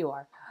girl. right, you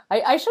are.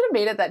 I should have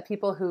made it that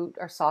people who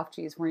are soft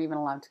Gs weren't even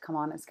allowed to come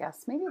on as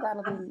guests. Maybe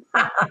that'll be,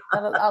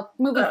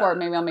 moving forward,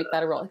 maybe I'll make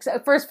that a rule.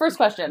 First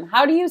question,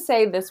 how do you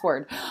say this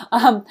word?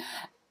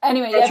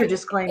 Anyway, that's your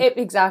disclaimer.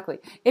 Exactly.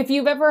 If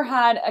you've ever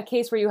had a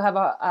case where you have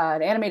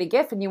an animated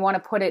GIF and you want to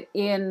put it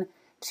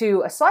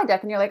into a slide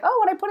deck and you're like,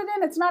 oh, when I put it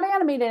in, it's not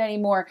animated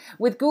anymore.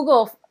 With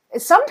Google,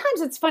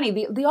 sometimes it's funny.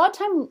 The odd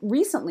time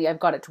recently I've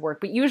got it to work,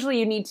 but usually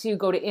you need to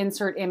go to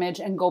insert image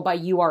and go by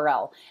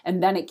URL,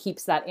 and then it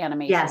keeps that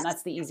animation. Yes.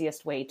 That's the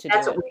easiest way to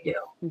That's do it. what we do.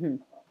 Mm-hmm.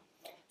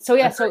 So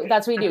yeah, so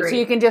that's what you do. Agreed. So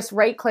you can just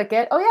right click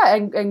it. Oh yeah,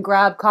 and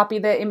copy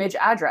the image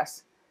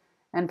address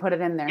and put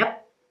it in there.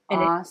 Yep.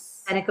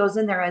 Awesome. And it goes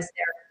in there as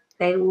their.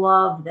 They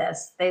love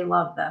this. They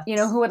love this. You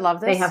know who would love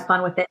this? They have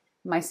fun with it.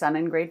 My son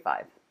in grade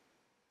 5.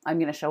 I'm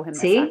going to show him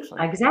See? this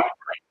actually.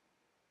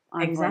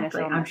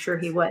 Exactly. I'm sure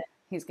he would.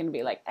 He's going to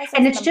be like,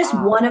 and it's just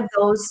one of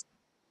those.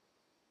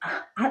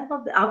 I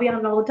love that. I'll be on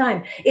it all the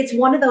time. It's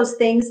one of those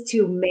things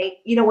to make,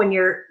 when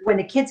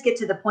the kids get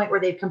to the point where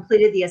they've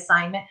completed the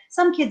assignment.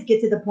 Some kids get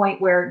to the point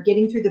where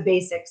getting through the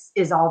basics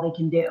is all they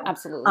can do.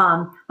 Absolutely.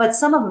 But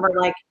some of them are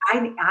like,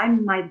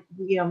 I'm my,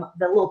 the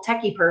little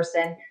techie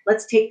person.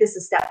 Let's take this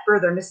a step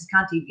further, Mrs.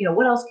 Conti.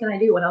 What else can I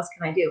do? What else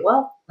can I do?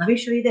 Well, let me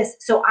show you this.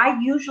 So I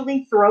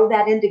usually throw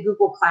that into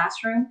Google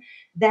Classroom,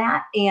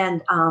 that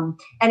and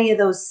any of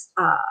those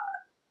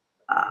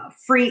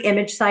free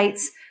image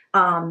sites.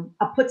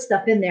 I'll put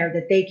stuff in there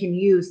that they can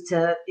use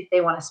if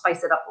they want to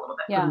spice it up a little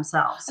bit for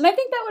themselves. And I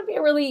think that would be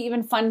a really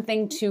even fun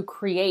thing to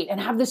create and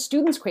have the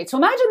students create. So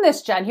imagine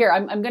this, Jen. Here,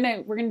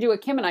 we're gonna do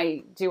what Kim and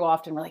I do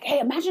often. We're like, hey,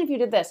 imagine if you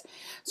did this.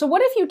 So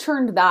what if you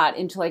turned that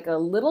into like a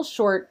little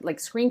short, like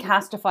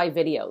Screencastify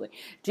video? Like,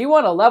 do you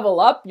want to level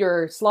up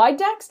your slide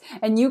decks?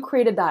 And you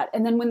created that.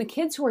 And then when the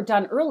kids who are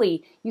done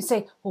early, you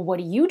say, well, what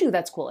do you do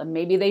that's cool? And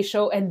maybe they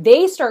show, and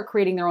they start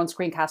creating their own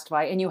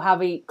Screencastify, and you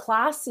have a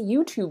class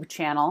YouTube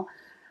channel.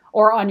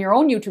 Or on your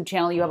own YouTube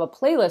channel, you have a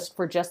playlist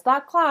for just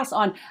that class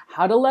on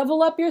how to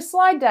level up your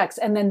slide decks.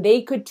 And then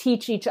they could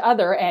teach each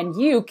other and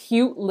you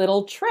cute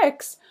little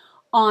tricks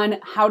on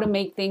how to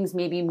make things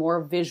maybe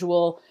more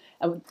visual,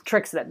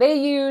 tricks that they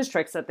use,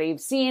 tricks that they've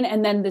seen.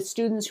 And then the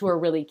students who are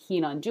really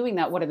keen on doing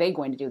that, what are they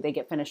going to do? They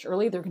get finished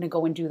early. They're going to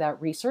go and do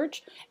that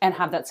research and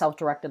have that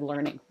self-directed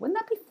learning. Wouldn't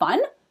that be fun?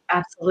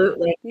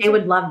 Absolutely. They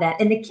would love that.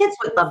 And the kids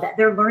would love that.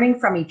 They're learning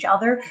from each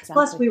other. Exactly.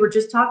 Plus, we were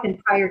just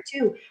talking prior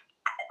to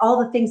all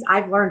the things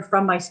I've learned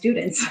from my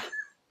students.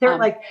 They're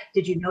like,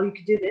 did you know you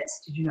could do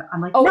this? Did you know?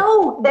 I'm like,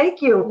 no,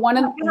 thank you. One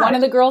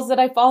of the girls that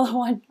I follow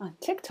on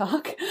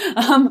TikTok,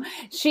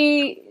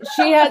 she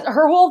has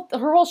her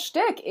whole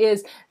shtick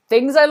is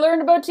things I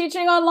learned about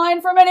teaching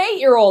online from an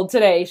 8-year-old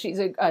today. She's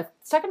a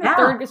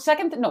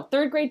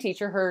third grade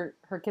teacher.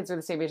 Her kids are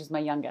the same age as my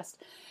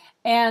youngest.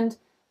 And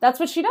that's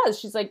what she does.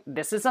 She's like,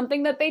 this is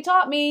something that they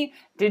taught me.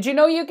 Did you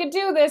know you could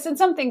do this? And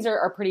some things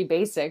are pretty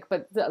basic,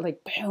 but like,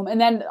 boom.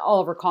 And then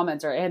all of her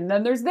comments are, and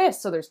then there's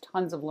this. So there's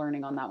tons of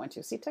learning on that one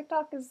too. See,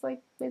 TikTok is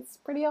like, it's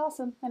pretty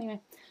awesome.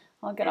 Anyway,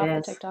 I'll get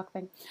off the TikTok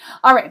thing.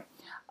 All right.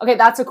 Okay,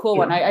 that's a cool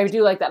one. I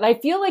do like that. And I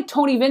feel like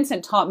Tony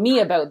Vincent taught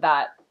me about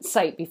that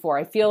site before.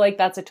 I feel like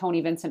that's a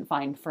Tony Vincent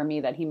find for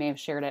me that he may have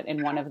shared it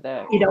in one of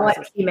the courses.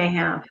 What? He may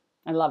have.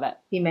 I love it.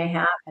 He may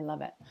have. I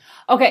love it.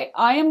 Okay,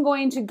 I am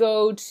going to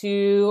go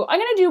to,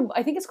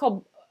 I think it's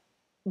called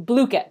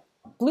Blooket.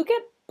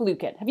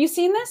 Blooket. Have you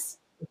seen this?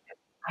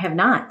 I have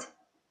not.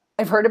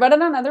 I've heard about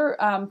it on other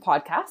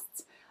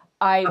podcasts.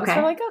 I was sort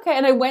of like, okay.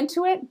 And I went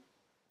to it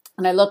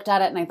and I looked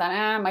at it and I thought,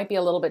 it might be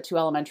a little bit too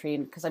elementary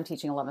because I'm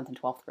teaching 11th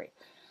and 12th grade.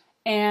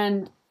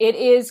 And it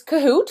is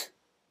Kahoot,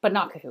 but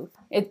not Kahoot.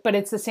 But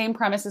it's the same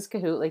premise as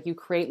Kahoot. Like you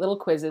create little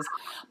quizzes.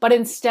 But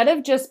instead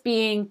of just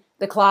being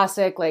the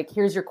classic, like,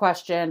 here's your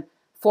question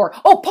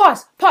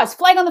pause,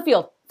 flag on the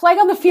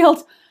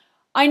field.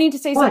 I need to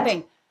say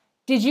something.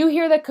 Did you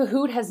hear that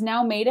Kahoot has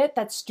now made it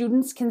that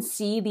students can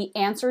see the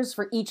answers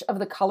for each of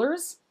the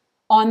colors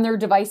on their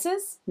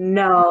devices?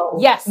 No.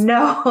 Yes.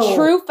 No.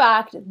 True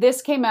fact.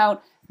 This came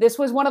out. This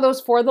was one of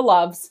those for the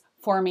loves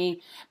for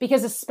me,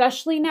 because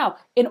especially now,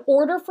 in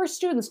order for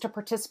students to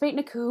participate in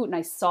a Kahoot, and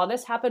I saw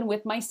this happen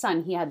with my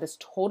son, he had this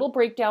total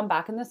breakdown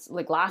back in this,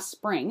 like last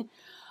spring.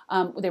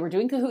 They were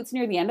doing Kahoots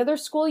near the end of their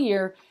school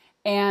year,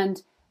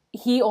 and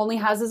he only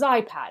has his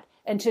iPad.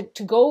 And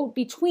to go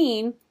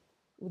between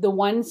the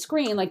one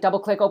screen, like double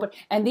click open,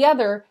 and the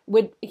other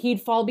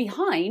he'd fall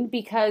behind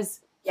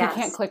because he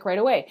can't click right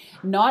away.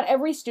 Not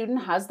every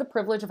student has the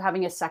privilege of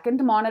having a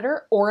second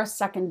monitor or a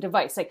second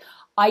device. Like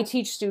I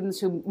teach students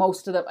who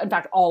in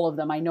fact, all of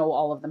them, I know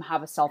all of them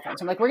have a cell phone.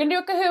 So I'm like, we're going to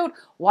do a Kahoot,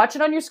 watch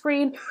it on your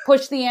screen,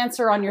 push the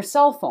answer on your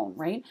cell phone,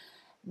 right?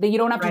 You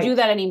don't have to do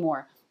that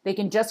anymore. They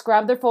can just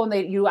grab their phone.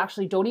 You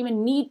actually don't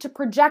even need to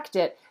project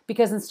it,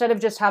 because instead of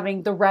just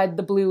having the red,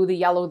 the blue, the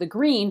yellow, the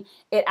green,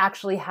 it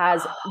actually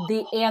has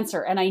the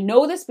answer. And I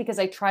know this because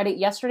I tried it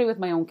yesterday with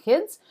my own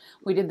kids.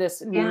 We did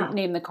this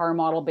name the car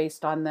model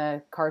based on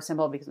the car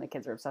symbol, because my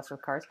kids are obsessed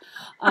with cars.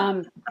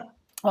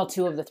 Well,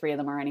 2 of the 3 of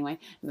them are anyway.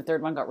 And the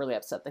third one got really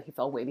upset that he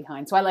fell way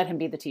behind. So I let him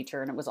be the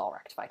teacher and it was all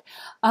rectified.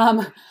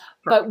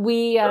 But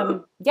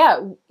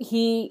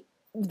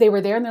they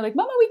were there and they're like,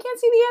 Mama, we can't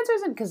see the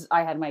answers. And because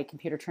I had my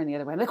computer turned the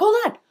other way. I'm like, hold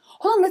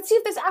on, let's see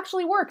if this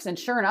actually works. And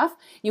sure enough,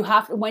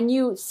 when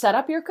you set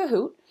up your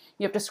Kahoot,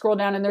 you have to scroll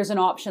down and there's an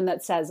option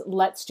that says,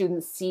 let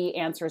students see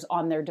answers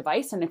on their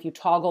device. And if you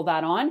toggle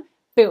that on,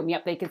 boom,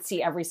 they could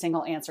see every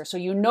single answer. So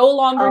you no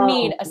longer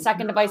need a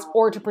second device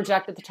or to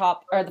project at the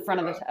top or the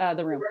front of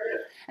the room.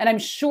 And I'm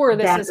sure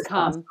this has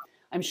come. Awesome.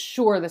 I'm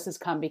sure this has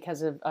come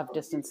because of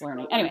distance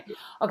learning. Anyway,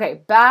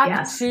 okay,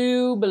 back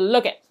to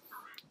Look It.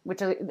 Which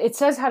it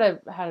says how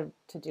to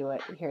do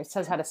it here. It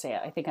says how to say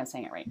it. I think I'm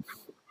saying it right.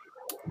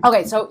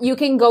 Okay, so you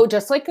can go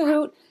just like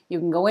Kahoot. You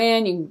can go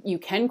in. You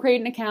can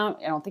create an account.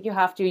 I don't think you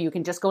have to. You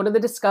can just go to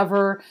the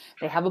Discover.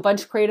 They have a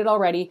bunch created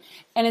already.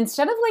 And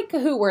instead of like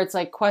Kahoot, where it's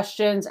like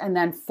questions and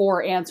then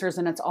 4 answers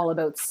and it's all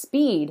about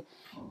speed,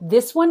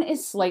 this one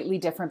is slightly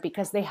different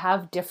because they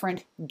have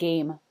different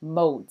game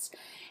modes.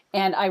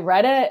 And I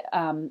read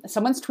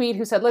someone's tweet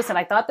who said, listen,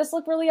 I thought this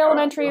looked really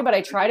elementary, but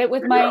I tried it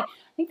with I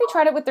think they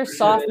tried it with their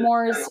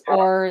sophomores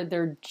or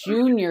their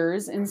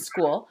juniors in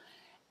school.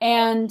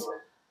 And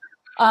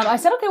I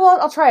said, okay, well,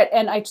 I'll try it.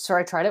 And I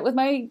tried it with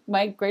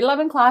my grade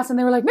 11 class and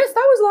they were like, Miss,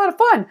 that was a lot of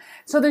fun.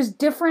 So there's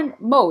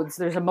different modes.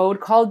 There's a mode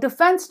called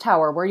Defense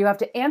Tower where you have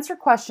to answer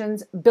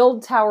questions,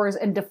 build towers,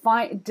 and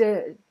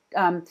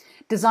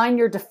design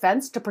your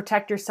defense to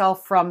protect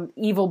yourself from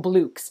evil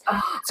blukes.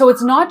 So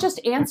it's not just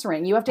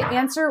answering. You have to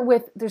answer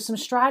there's some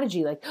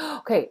strategy. Like,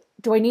 okay,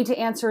 do I need to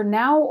answer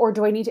now or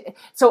do I need to?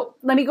 So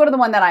let me go to the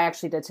one that I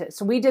actually did.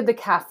 So we did the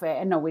cafe.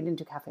 And no, we didn't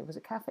do cafe. Was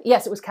it cafe?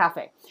 Yes, it was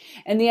cafe.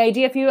 And the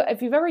idea, if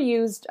you've ever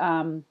used,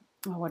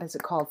 what is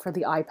it called for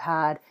the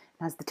iPad?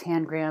 It has the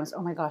tangrams.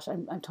 Oh my gosh,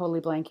 I'm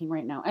totally blanking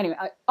right now. Anyway,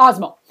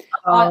 Osmo.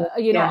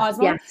 Osmo?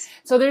 Yes.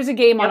 So there's a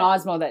game on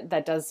Osmo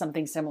that does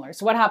something similar.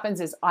 So what happens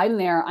is I'm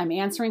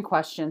answering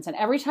questions. And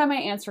every time I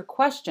answer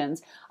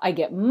questions, I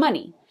get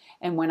money.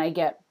 And when I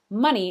get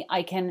money,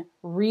 I can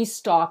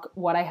restock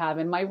what I have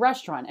in my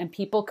restaurant. And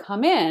people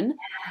come in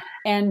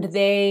and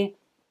they...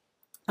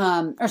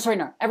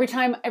 every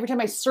time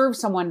I serve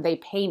someone, they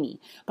pay me.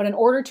 But in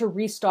order to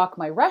restock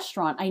my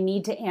restaurant, I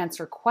need to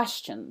answer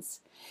questions.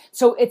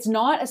 So it's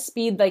not a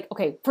speed like,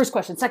 okay, first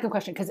question, second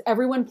question, because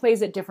everyone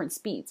plays at different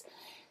speeds.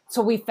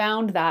 So we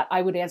found that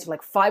I would answer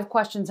like 5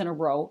 questions in a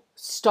row,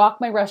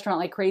 stock my restaurant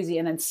like crazy,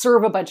 and then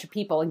serve a bunch of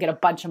people and get a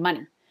bunch of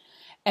money.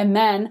 And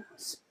then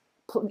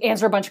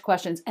answer a bunch of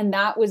questions. And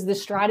that was the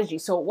strategy.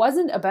 So it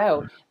wasn't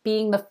about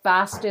being the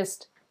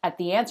fastest at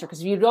the answer,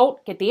 because if you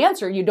don't get the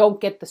answer, you don't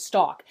get the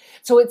stock.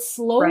 So it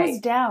slows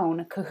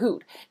down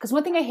Kahoot. Because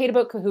one thing I hate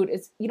about Kahoot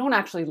is you don't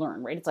actually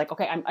learn, right? It's like,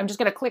 okay, I'm just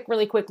going to click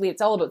really quickly.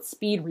 It's all about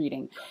speed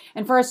reading.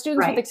 And for our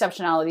students with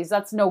exceptionalities,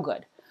 that's no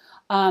good.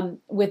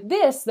 With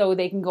this, though,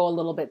 they can go a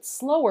little bit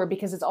slower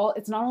because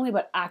it's not only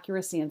about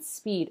accuracy and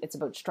speed, it's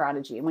about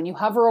strategy. And when you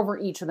hover over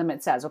each of them,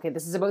 it says, okay,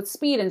 this is about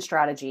speed and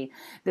strategy.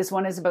 This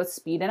one is about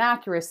speed and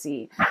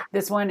accuracy.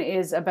 This one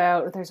is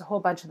about, there's a whole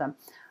bunch of them.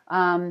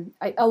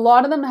 A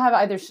lot of them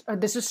have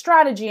this is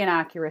strategy and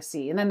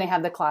accuracy. And then they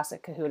have the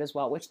classic Kahoot as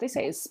well, which they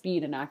say is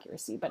speed and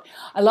accuracy. But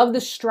I love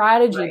the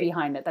strategy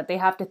behind it, that they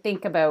have to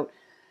think about.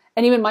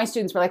 And even my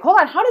students were like, hold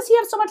on, how does he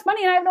have so much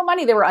money and I have no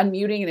money? They were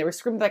unmuting and they were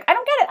screaming like, I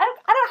don't get it. I don't,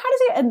 how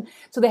does he? And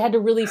so they had to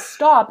really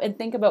stop and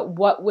think about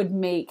what would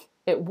make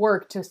it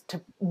work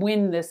to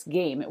win this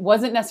game. It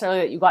wasn't necessarily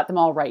that you got them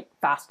all right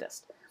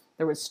fastest.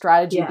 There was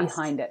strategy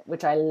behind it,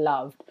 which I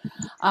loved.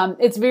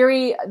 It's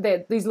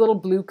these little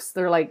blukes,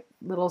 they're like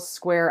little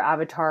square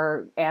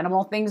avatar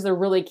animal things. They're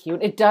really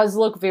cute. It does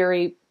look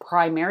very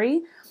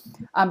primary.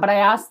 But I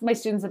asked my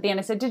students at the end,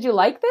 I said, did you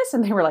like this?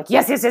 And they were like,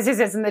 yes,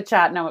 in the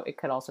chat. No, it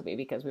could also be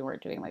because we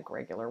weren't doing like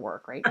regular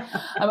work, right?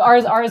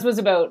 Ours was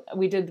about,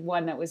 we did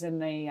one that was in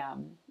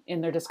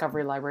their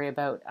Discovery library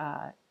about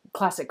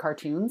classic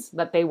cartoons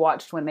that they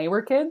watched when they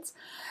were kids.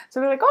 So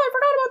they're like, oh, I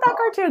forgot about that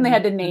cartoon. They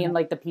had to name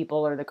like the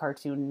people or the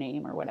cartoon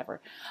name or whatever.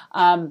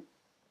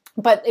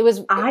 But it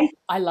was,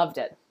 I loved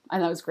it.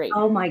 And that was great.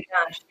 Oh my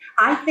gosh.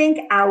 I think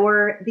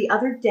the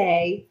other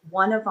day,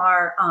 one of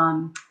our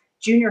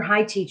junior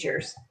high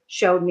teachers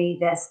showed me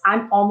this.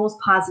 I'm almost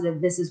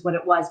positive this is what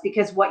it was,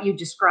 because what you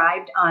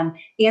described on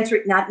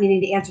not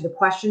needing to answer the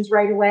questions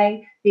right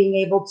away, being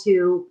able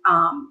to,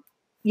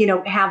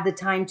 have the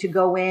time to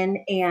go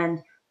in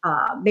and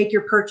make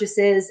your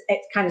purchases.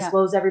 It kind of Yeah.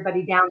 slows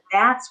everybody down.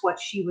 That's what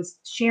she was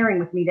sharing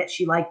with me that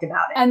she liked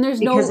about it. And there's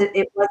because no,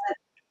 it wasn't,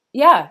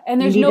 yeah, and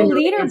you there's need no to know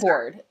the answer.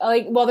 leaderboard.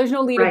 Like, well, there's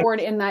no Right. leaderboard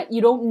in that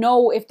you don't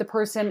know if the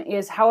person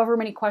is however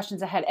many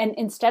questions ahead. And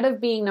instead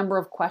of being number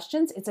of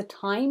questions, it's a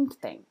timed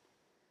thing.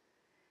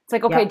 It's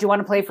like, okay, Yep. do you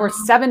want to play for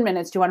 7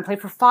 minutes? Do you want to play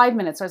for 5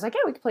 minutes? So I was like,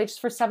 yeah, we can play just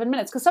for 7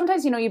 minutes. Because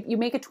sometimes, you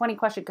make a 20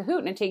 question Kahoot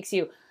and it takes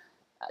you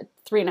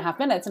 3.5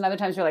 minutes. And other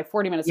times you're like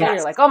 40 minutes later, Yes.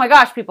 you're like, oh my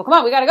gosh, people, come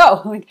on, we got to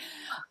go. Like,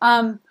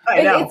 I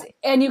know.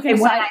 and you can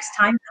And what a assign, nice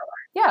time filler.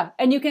 yeah,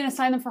 and you can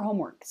assign them for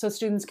homework. So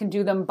students can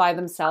do them by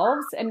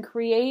themselves and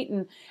create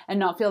and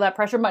not feel that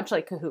pressure, much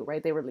like Kahoot,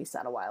 right? They released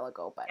that a while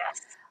ago, but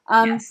Yes.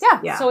 Yes.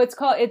 yeah. Yeah. So it's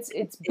called, it's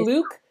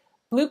Blooket,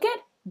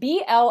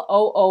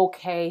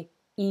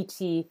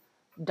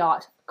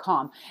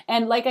 BLOOKET.com.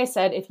 And like I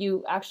said, if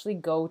you actually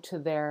go to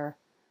their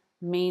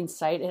main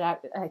site,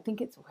 I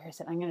think it's, where is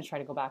it? I'm going to try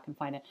to go back and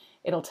find it.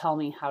 It'll tell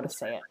me how to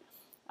say it.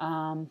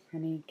 Let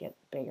me get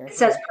bigger. It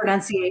says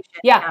pronunciation.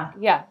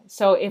 Yeah.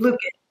 So if Blooket.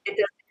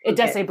 it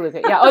does say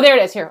Blooket. Yeah. Oh, there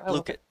it is. Here. Oh,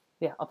 Blooket.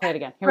 yeah, I'll play it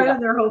again. Here Right we on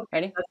go. their home.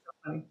 Ready? That's so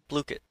funny.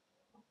 Blooket.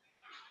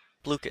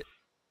 Blooket.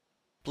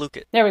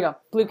 Blooket. There we go.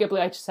 Blooket.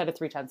 I just said it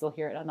 3 times. They'll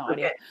hear it on the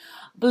audio. Okay.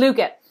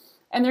 Blooket.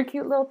 And they're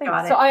cute little things.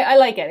 Got it. So I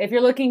like it. If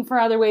you're looking for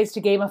other ways to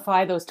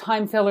gamify those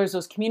time fillers,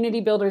 those community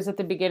builders at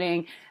the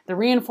beginning, the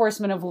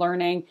reinforcement of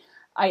learning,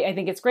 I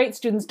think it's great.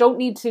 Students don't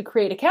need to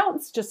create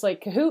accounts, just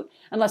like Kahoot,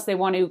 unless they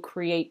want to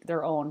create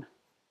their own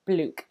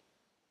Blook.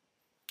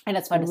 And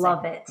it's fun to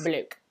Love say. it.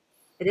 Blook.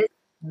 It is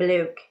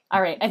Blook.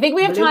 All right. I think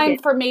we have time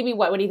Blooket. for maybe,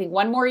 what do you think?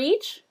 1 more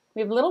each?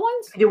 We have little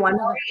ones? I do one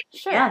more.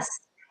 Sure. Yes.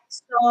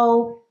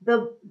 So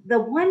the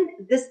one,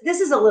 this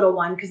is a little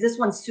one because this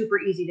one's super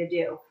easy to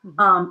do.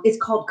 It's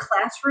called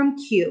Classroom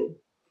Cube.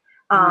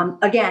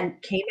 Again,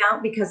 came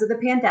out because of the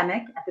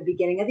pandemic at the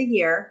beginning of the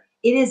year.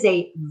 It is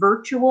a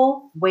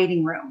virtual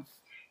waiting room.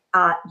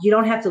 You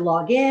don't have to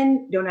log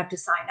in. You don't have to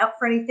sign up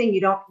for anything.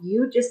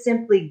 You just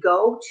simply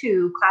go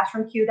to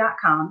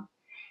classroomq.com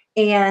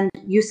and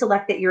you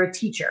select that you're a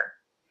teacher.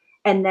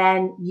 And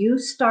then you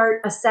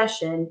start a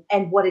session.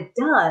 And what it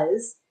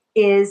does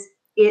is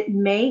it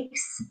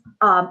makes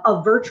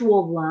a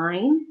virtual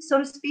line, so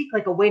to speak,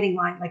 like a waiting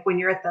line, like when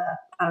you're at the,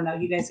 I don't know,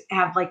 you guys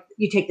have like,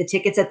 you take the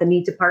tickets at the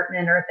meat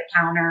department or at the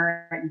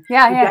counter and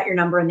you've got your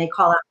number and they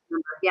call out the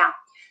number. Yeah.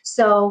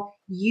 So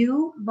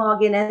you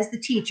log in as the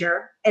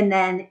teacher, and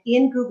then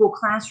in Google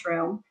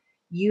Classroom,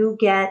 you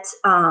get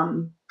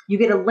a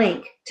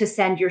link to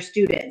send your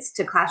students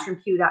to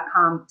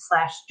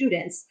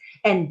classroomq.com/students,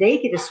 and they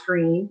get a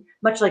screen,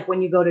 much like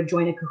when you go to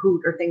join a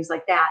Kahoot or things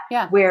like that,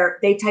 where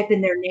they type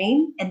in their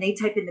name and they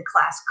type in the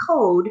class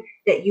code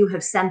that you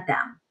have sent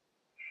them.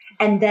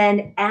 And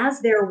then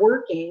as they're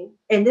working,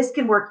 and this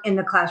can work in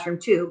the classroom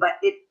too, but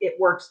it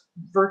works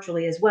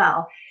virtually as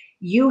well.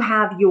 You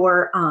have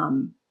your,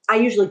 I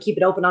usually keep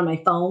it open on my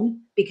phone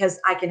because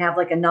I can have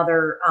like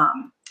another, I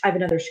have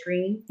another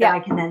screen that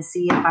I can then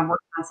see if I'm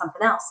working on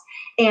something else.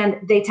 And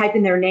they type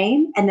in their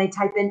name and they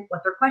type in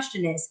what their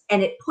question is,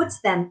 and it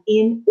puts them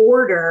in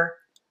order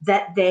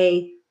that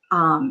they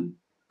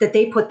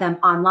put them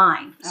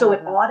online. So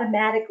it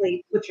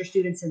automatically puts your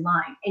students in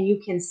line, and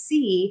you can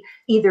see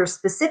either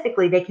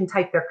specifically they can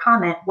type their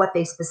comment, what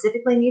they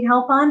specifically need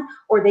help on,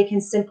 or they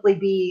can simply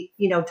be,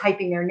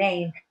 typing their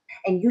name.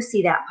 And you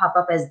see that pop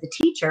up as the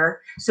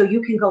teacher, so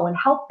you can go and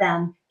help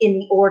them in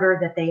the order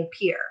that they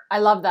appear. I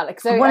love that.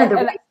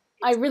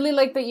 I really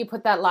like that you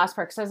put that last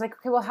part, because I was like,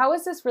 okay, well, how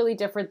is this really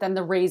different than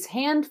the raise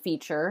hand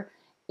feature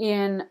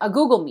in a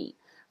Google Meet,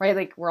 right?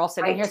 Like we're all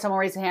sitting here, someone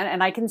raised a hand,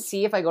 and I can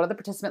see if I go to the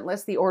participant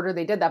list, the order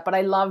they did that. But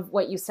I love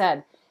what you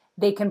said.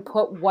 They can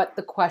put what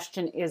the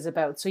question is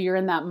about. So you're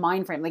in that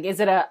mind frame. Like, is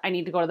it I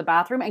need to go to the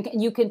bathroom? And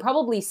you can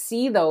probably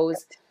see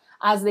those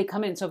as they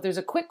come in. So if there's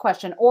a quick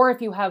question, or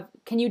if you have,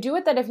 can you do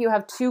it that if you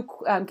have 2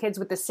 kids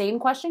with the same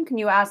question, can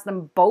you ask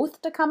them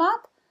both to come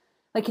up?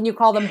 Like, can you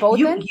call them both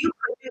in? You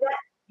could do that.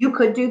 You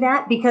could do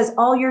that, because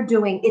all you're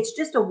doing, it's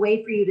just a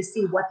way for you to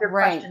see what their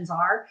questions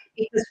are.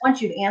 Because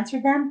once you've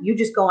answered them, you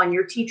just go on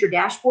your teacher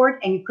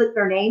dashboard and you click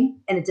their name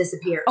and it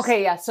disappears.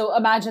 Okay, yeah. So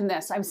imagine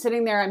this. I'm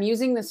sitting there, I'm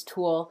using this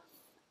tool.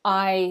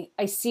 I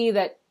see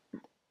that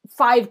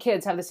 5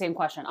 kids have the same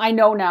question. I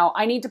know now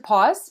I need to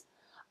pause.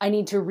 I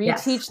need to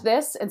reteach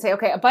this and say,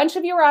 okay, a bunch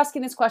of you are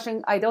asking this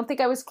question. I don't think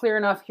I was clear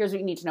enough. Here's what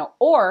you need to know.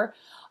 Or,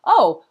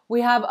 oh,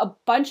 we have a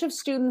bunch of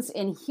students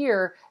in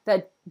here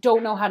that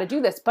don't know how to do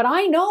this, but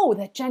I know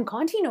that Jen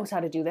Conti knows how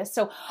to do this.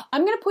 So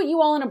I'm going to put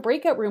you all in a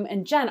breakout room.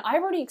 And Jen,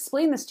 I've already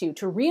explained this to you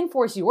to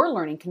reinforce your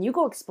learning. Can you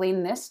go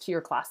explain this to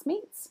your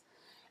classmates?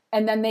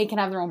 And then they can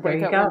have their own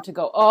breakout room to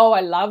go, oh,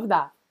 I love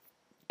that.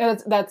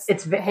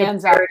 It's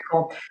hands up. Very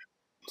cool.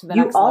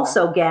 You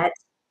also get,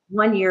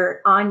 when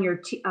you're on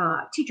your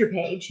teacher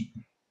page,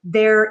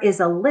 there is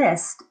a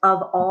list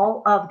of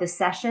all of the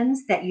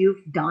sessions that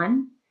you've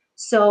done.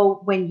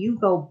 So when you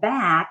go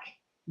back,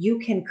 you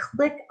can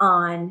click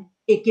on,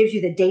 it gives you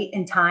the date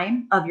and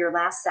time of your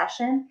last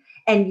session,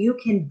 and you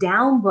can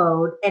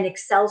download an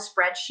Excel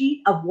spreadsheet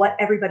of what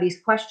everybody's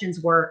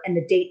questions were and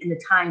the date and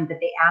the time that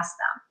they asked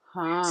them.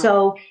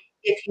 So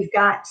if you've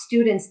got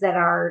students that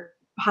are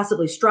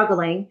possibly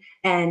struggling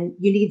and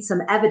you need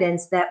some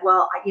evidence that,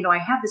 well, I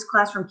have this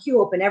classroom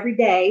queue open every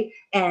day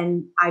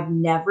and I've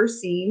never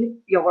seen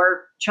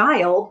your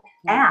child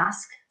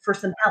ask for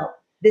some help.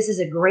 This is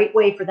a great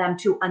way for them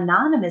to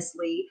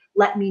anonymously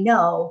let me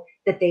know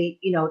that they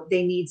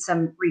need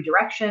some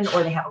redirection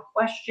or they have a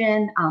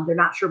question. They're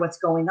not sure what's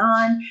going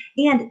on,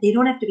 and they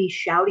don't have to be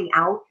shouting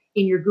out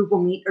in your Google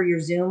Meet or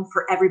your Zoom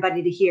for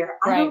everybody to hear.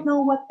 Right. I don't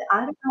know.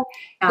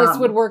 This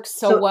would work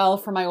so well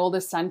for my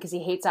oldest son because he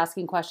hates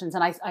asking questions.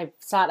 And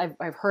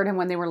I've heard him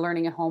when they were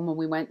learning at home when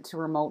we went to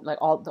remote, like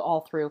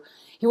all through.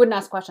 He wouldn't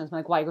ask questions. I'm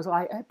like, why? He goes,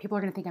 well, people are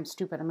going to think I'm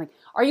stupid. I'm like,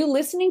 are you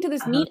listening to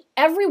this meet?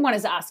 Everyone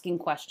is asking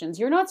questions.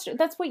 You're not.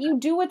 That's what you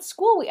do at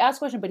school. We ask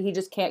questions, but he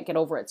just can't get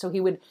over it. So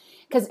he would,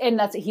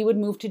 he would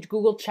move to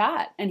Google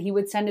Chat and he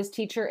would send his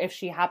teacher if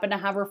she happened to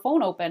have her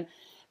phone open.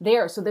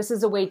 There. So this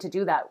is a way to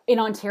do that. In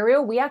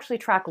Ontario, we actually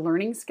track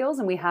learning skills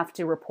and we have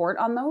to report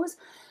on those.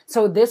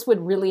 So this would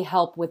really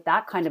help with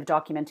that kind of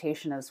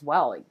documentation as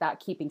well, like that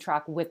keeping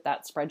track with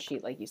that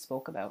spreadsheet like you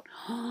spoke about.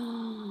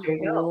 There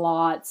you go.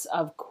 Lots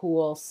of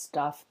cool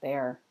stuff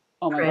there.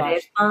 Oh my Pretty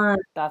gosh. fun.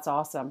 That's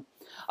awesome.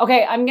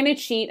 Okay, I'm going to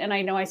cheat, and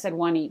I know I said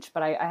one each,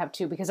 but I have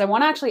two because I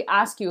want to actually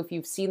ask you if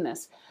you've seen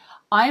this.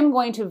 I'm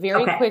going to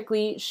very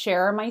quickly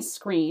share my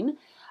screen.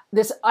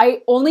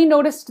 I only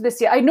noticed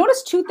this. I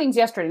noticed two things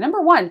yesterday.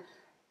 Number one,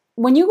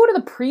 when you go to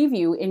the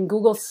preview in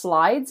Google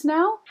Slides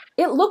now,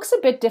 it looks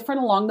a bit different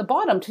along the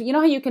bottom. You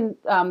know how you can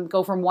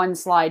go from one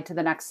slide to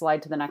the next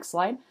slide to the next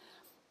slide?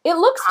 It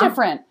looks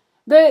different.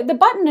 The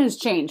button has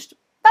changed.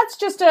 That's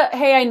just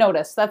hey, I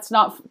noticed. That's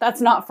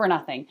not for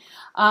nothing.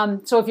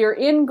 So if you're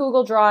in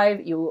Google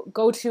Drive, you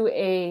go to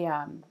a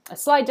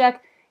slide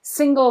deck,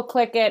 single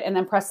click it, and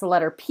then press the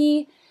letter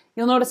P.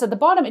 You'll notice at the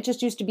bottom, it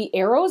just used to be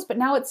arrows, but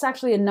now it's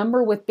actually a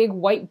number with big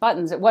white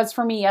buttons. It was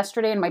for me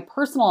yesterday in my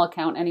personal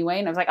account anyway,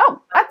 and I was like,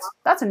 oh,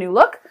 that's a new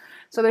look.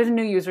 So there's a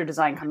new user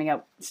design coming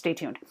out. Stay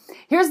tuned.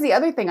 Here's the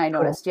other thing I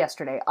noticed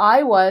yesterday.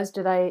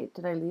 Did I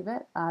leave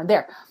it?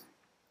 There.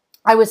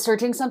 I was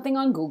searching something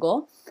on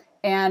Google,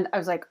 and I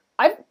was like,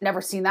 I've never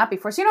seen that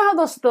before. So you know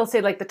how they'll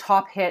say like the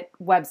top hit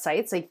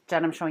websites, like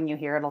Jen, I'm showing you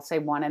here, it'll say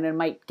one and it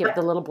might give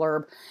the little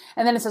blurb.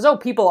 And then it says, oh,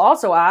 people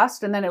also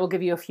asked, and then it will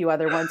give you a few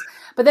other ones.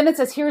 But then it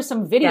says, here are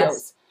some videos.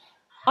 Yes.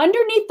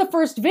 Underneath the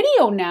first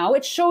video now,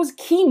 it shows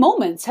key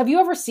moments. Have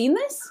you ever seen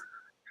this?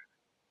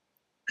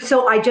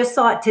 So I just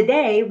saw it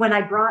today when I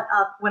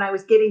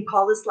was getting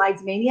Paula's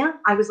Slides Mania.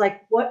 I was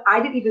like, what?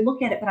 I didn't even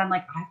look at it, but I'm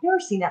like, I've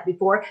never seen that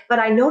before. But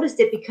I noticed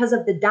it because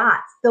of the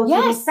dots, those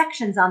little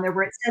sections on there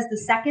where it says the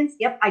seconds.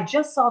 Yep, I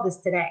just saw this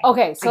today.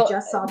 Okay, so I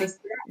just saw this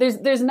today.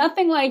 There's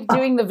nothing like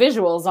doing the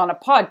visuals on a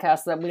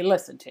podcast that we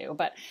listen to,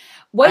 but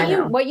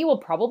what you will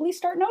probably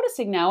start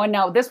noticing now, and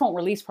now this won't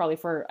release probably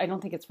I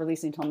don't think it's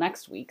releasing until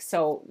next week,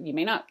 so you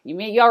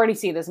already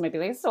see this, maybe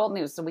like it's old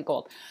news, it's a week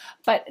old.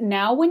 But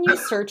now when you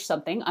search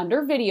something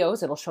under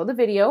videos, it'll show the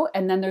video,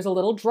 and then there's a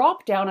little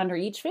drop down under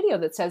each video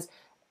that says,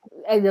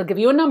 and they'll give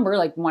you a number,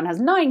 like one has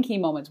 9 key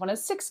moments, one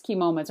has 6 key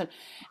moments,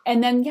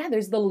 and then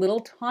there's the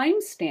little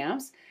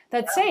timestamps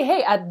that say,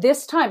 hey, at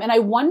this time. And I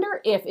wonder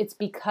if it's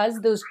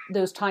because those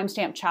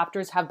timestamp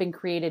chapters have been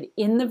created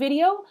in the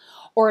video,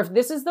 or if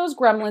this is those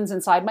gremlins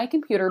inside my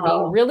computer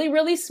being really,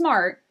 really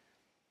smart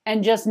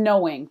and just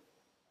knowing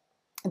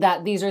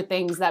that these are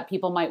things that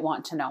people might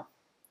want to know.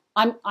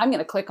 I'm going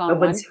to click on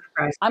one.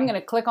 I'm going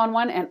to click on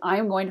one, and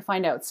I'm going to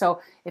find out.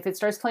 So if it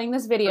starts playing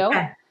this video,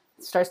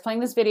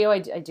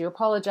 I do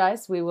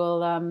apologize. We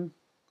will,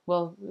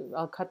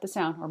 I'll cut the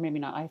sound, or maybe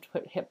not. I have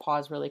to hit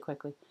pause really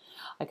quickly.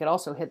 I could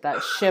also hit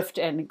that shift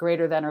and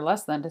greater than or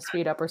less than to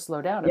speed up or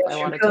slow down if I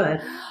wanted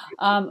to.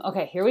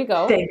 Okay, here we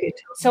go. Thank you.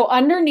 So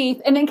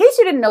underneath, and in case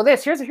you didn't know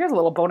this, here's a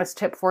little bonus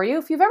tip for you.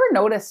 If you've ever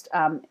noticed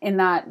in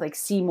that like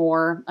see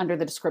more under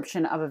the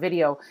description of a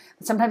video,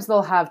 sometimes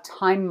they'll have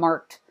time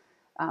marked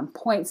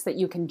points that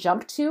you can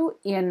jump to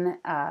in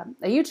a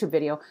YouTube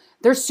video.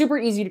 They're super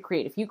easy to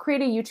create. If you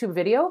create a YouTube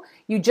video,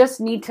 you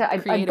just need to, I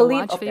believe, a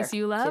watch face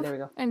you love. See, there we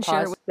go. And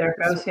pause. share. There it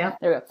goes. Yeah.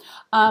 There we go.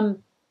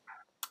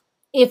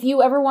 If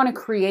you ever want to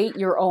create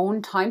your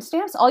own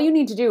timestamps, all you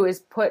need to do is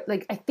put,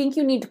 like, I think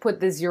you need to put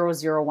the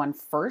 001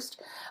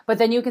 first, but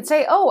then you can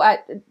say, oh,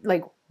 at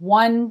like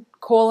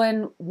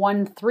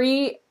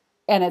 1:13,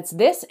 and it's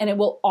this, and it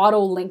will auto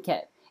link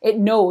it. It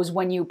knows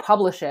when you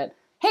publish it,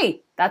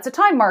 hey, that's a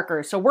time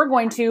marker. So we're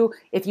going to,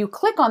 if you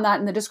click on that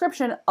in the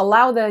description,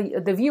 allow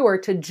the viewer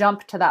to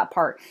jump to that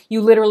part.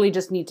 You literally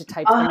just need to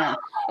type them in.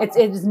 It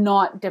is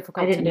not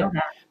difficult to do. Know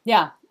that.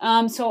 Yeah.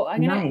 So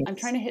I'm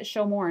trying to hit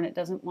show more, and it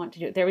doesn't want to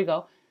do it. There we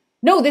go.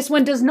 No, this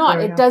one does not.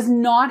 It does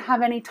not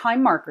have any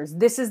time markers.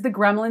 This is the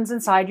gremlins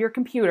inside your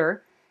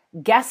computer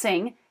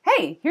guessing,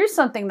 hey, here's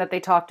something that they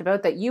talked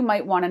about that you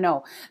might want to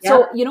know. Yeah.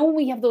 So, when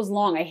we have those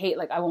long, I hate,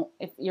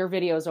 if your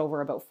video is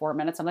over about 4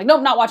 minutes, I'm like,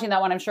 nope, not watching that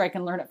one. I'm sure I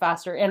can learn it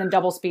faster and in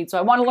double speed. So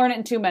I want to learn it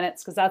in 2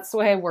 minutes because that's the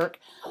way I work.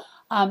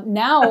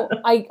 Now,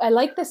 I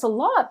like this a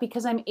lot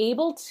because I'm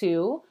able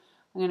to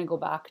I'm going to go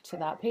back to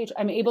that page.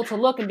 I'm able to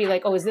look and be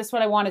like, oh, is this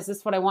what I want? Is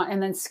this what I want?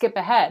 And then skip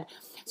ahead.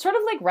 Sort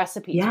of like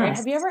recipes, right? Yes.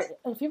 Have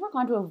you ever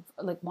gone to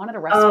wanted a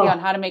recipe on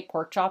how to make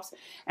pork chops?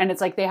 And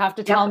it's like, they have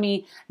to tell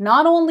me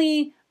not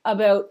only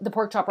about the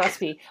pork chop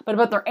recipe, but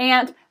about their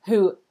aunt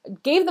who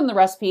gave them the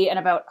recipe and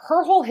about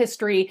her whole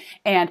history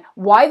and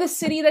why the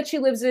city that she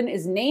lives in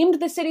is named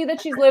the city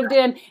that she's lived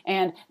in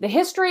and the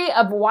history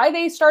of why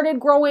they started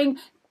growing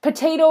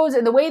potatoes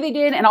and the way they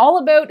did and all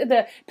about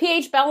the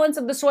pH balance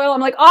of the soil. I'm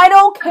like, I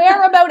don't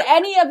care about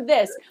any of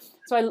this.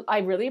 So I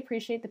really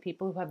appreciate the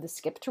people who have the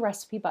skip to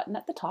recipe button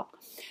at the top.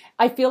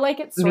 I feel like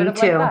it's sort of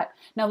like that.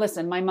 Now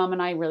listen, my mom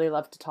and I really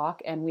love to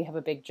talk, and we have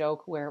a big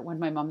joke where when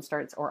my mom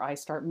starts or I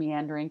start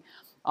meandering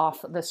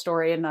off the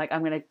story and like I'm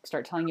going to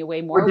start telling you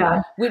way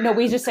more.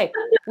 We just say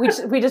we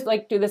just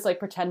like do this like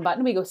pretend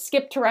button. We go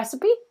skip to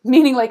recipe,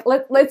 meaning like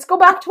let's go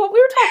back to what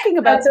we were talking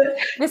about.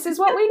 This is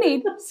what we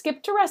need.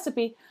 Skip to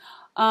recipe.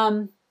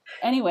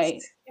 Anyway.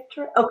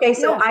 Okay,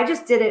 so I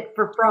just did it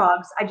for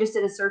frogs. I just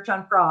did a search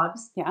on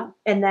frogs. Yeah.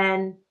 And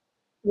then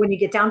when you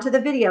get down to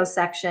the video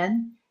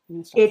section,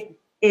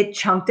 it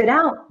chunked it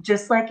out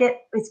just like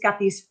it's got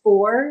these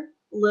 4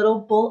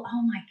 little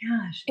oh my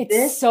gosh.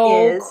 It's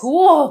so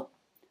cool.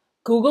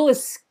 Google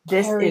is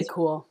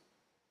cool.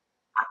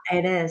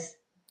 It is.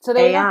 So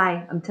there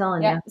AI, I'm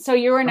telling you. So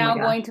you are now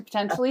going to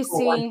potentially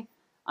see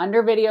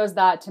under videos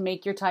that to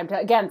make your time to,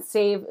 again,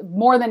 save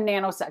more than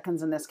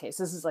nanoseconds in this case.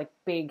 This is like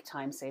big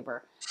time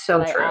saver.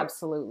 So true. I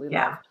absolutely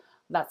love.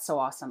 That's so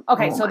awesome.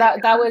 Okay, so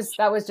that was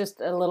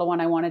just a little one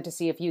I wanted to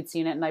see if you'd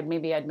seen it, and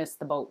maybe I'd missed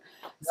the boat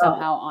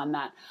somehow on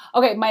that.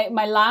 Okay,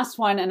 my last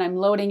one, and I'm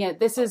loading it.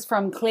 This is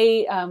from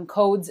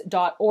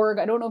claycodes.org.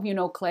 I don't know if you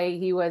know Clay.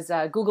 He was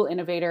a Google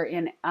innovator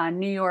in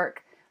New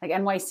York. Like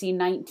NYC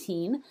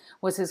 19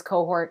 was his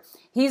cohort.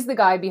 He's the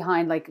guy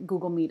behind like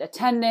Google Meet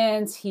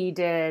attendance. He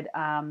did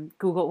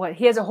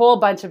he has a whole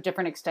bunch of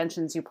different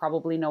extensions you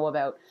probably know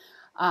about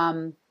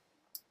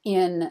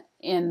in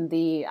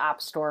the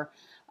App Store.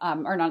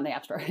 Or not in the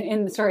App Store,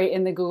 in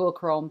the Google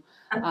Chrome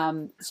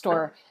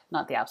store,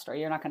 not the App Store.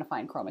 You're not going to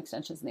find Chrome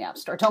extensions in the App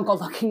Store. Don't go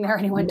looking there,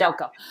 anyone. Don't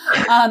go.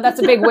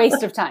 That's a big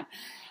waste of time.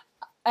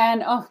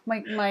 And all of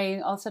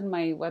a sudden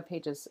my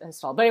webpage is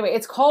stalled. But anyway,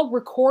 it's called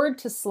Record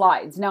to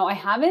Slides. Now I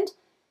haven't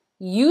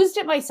used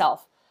it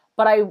myself,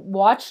 but I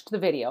watched the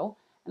video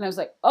and I was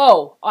like,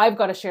 oh, I've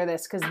got to share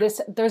this because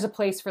there's a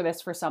place for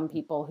this for some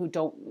people who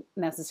don't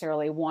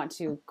necessarily want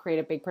to create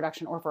a big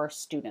production or for our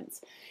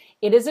students.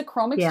 It is a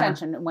Chrome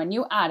extension. When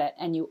you add it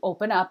and you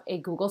open up a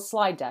Google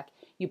slide deck,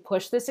 you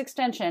push this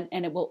extension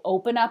and it will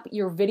open up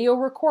your video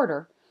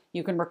recorder.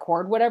 You can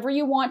record whatever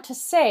you want to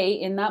say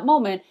in that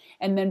moment,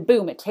 and then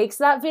boom, it takes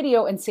that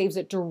video and saves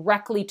it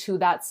directly to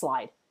that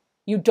slide.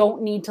 You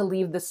don't need to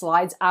leave the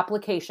slides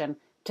application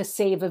to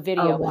save a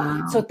video. Oh,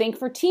 wow. So think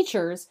for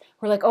teachers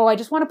who are like, oh, I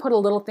just want to put a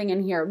little thing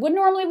in here. Well,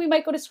 normally we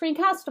might go to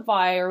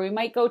Screencastify, or we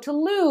might go to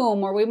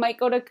Loom, or I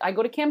go to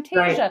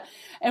Camtasia,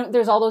 and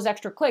there's all those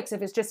extra clicks.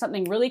 If it's just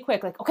something really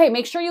quick, like, okay,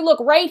 make sure you look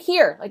right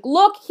here, like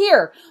look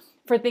here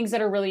for things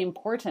that are really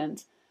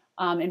important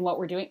in what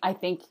we're doing. I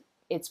think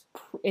it's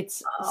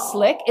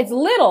slick. It's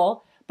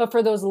little, but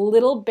for those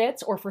little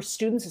bits, or for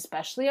students,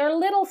 especially our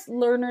little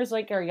learners,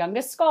 like our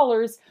youngest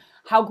scholars,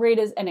 how great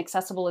and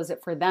accessible is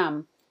it for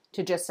them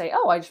to just say,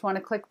 oh, I just want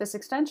to click this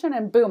extension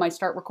and boom, I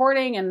start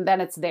recording and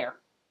then it's there.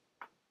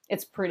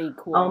 It's pretty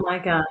cool. Oh my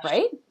gosh.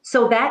 Right?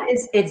 So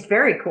it's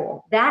very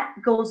cool. That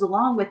goes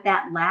along with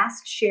that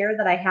last share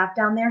that I have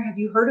down there. Have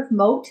you heard of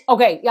Moat?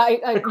 Okay. Yeah.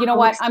 You know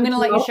what? I'm going to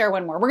let you share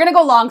one more. We're going to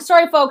go long.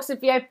 Sorry, folks.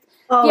 If you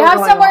have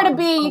somewhere to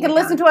be, you can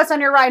listen to us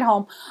on your ride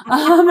home.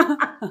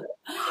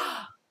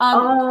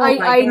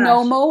 I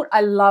know Moat.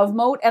 I love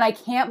Moat. And I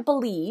can't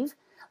believe,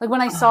 like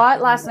when I saw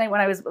it last night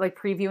when I was like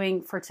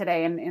previewing for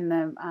today in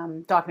the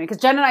document, because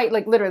Jen and I,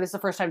 like literally this is the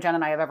first time Jen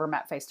and I have ever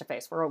met face to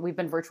face. We've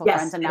been virtual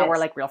friends and now we're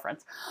like real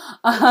friends.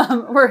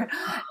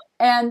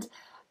 And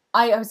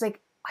I was like,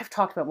 I've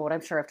talked about Moat.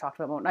 I'm sure I've talked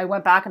about Moat. And I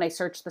went back and I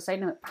searched the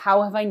site and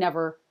how have I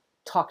never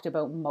talked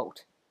about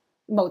Moat?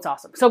 Moat's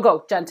awesome. So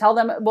go, Jen, tell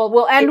them. Well,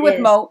 we'll end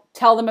with Moat.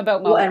 Tell them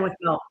about Moat. We'll end with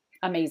Moat.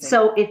 Amazing.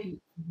 So if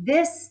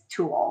this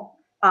tool,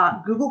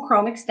 Google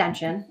Chrome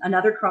extension,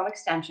 another Chrome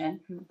extension,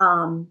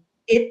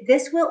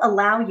 this will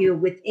allow you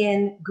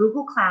within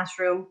Google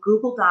Classroom,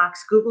 Google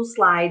Docs, Google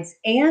Slides,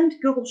 and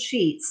Google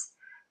Sheets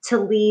to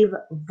leave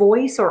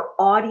voice or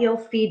audio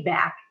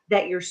feedback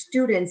that your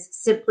students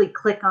simply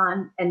click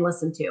on and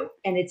listen to.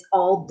 And it's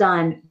all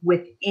done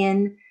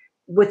within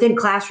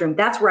Classroom.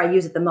 That's where I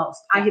use it the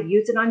most. I have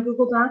used it on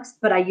Google Docs,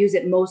 but I use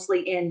it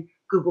mostly in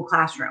Google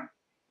Classroom.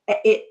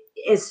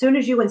 As soon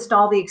as you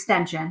install the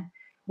extension,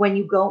 when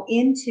you go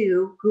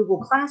into Google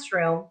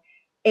Classroom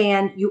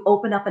and you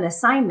open up an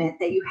assignment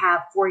that you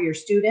have for your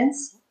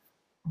students,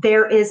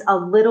 there is a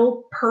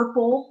little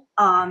purple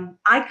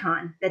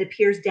icon that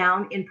appears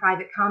down in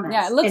private comments.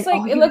 Yeah, it looks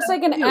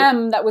like an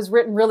M that was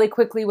written really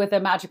quickly with a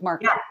magic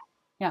marker.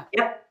 Yeah.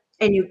 Yep.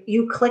 And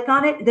you click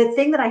on it. The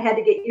thing that I had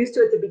to get used to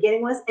at the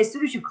beginning was as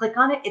soon as you click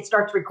on it, it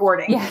starts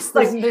recording. Yes,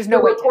 there's no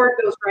the way. Record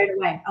goes right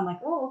away. I'm like,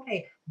 oh,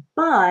 okay.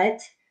 But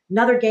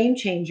another game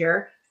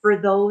changer for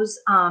those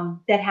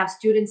that have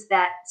students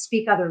that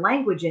speak other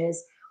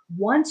languages.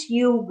 Once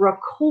you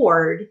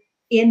record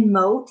in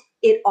Mote,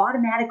 it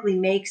automatically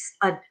makes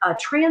a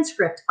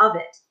transcript of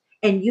it.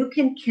 And you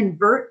can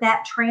convert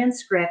that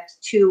transcript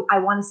to, I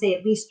want to say,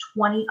 at least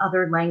 20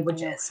 other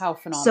languages. How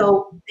phenomenal.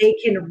 So they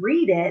can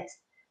read it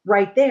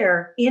right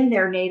there in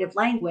their native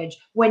language.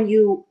 When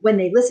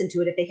they listen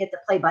to it, if they hit the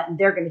play button,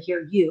 they're going to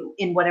hear you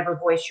in whatever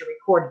voice you're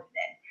recording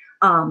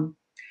it in.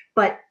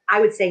 But I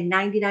would say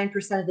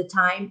 99% of the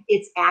time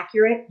it's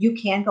accurate. You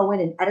can go in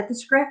and edit the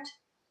script,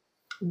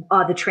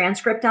 the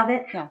transcript of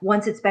it,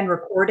 once it's been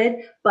recorded.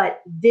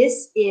 But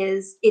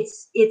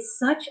it's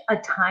such a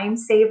time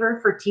saver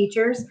for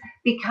teachers,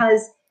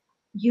 because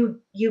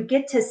you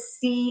get to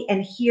see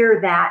and hear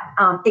that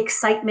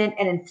excitement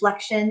and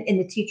inflection in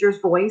the teacher's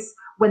voice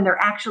when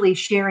they're actually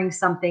sharing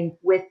something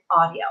with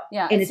audio.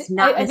 Yeah. And it's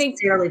not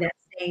necessarily that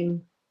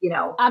same,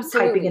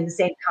 typing in the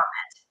same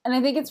comment. And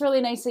I think it's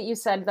really nice that you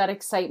said that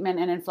excitement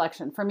and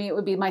inflection. For me, it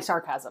would be my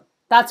sarcasm.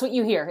 That's what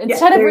you hear.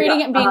 Instead of reading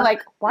it and being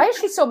like, why is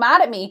she so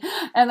mad at me?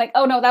 And like,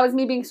 oh no, that was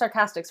me being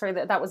sarcastic. Sorry,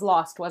 that was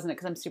lost, wasn't it?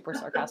 Because I'm super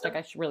sarcastic.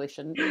 I really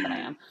shouldn't be, but I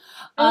am.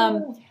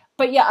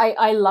 But yeah,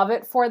 I love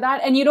it for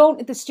that. And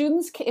the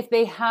students, if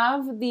they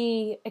have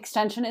the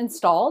extension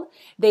installed,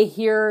 they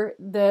hear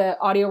the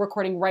audio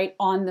recording right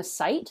on the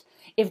site.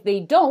 If they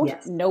don't,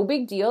 no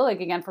big deal.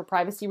 Like, again, for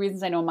privacy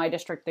reasons, I know in my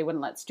district, they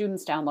wouldn't let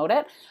students download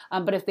it.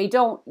 But if they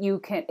don't,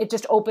 it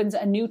just opens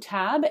a new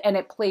tab and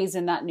it plays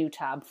in that new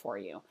tab for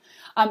you.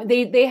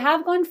 They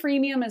have gone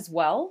freemium as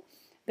well.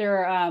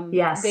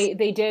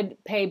 They did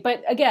pay,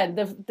 but again,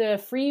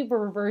 the free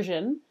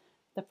version,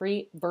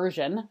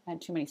 I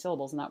had too many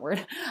syllables in that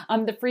word.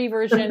 The free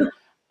version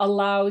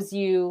allows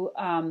you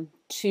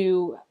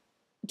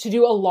to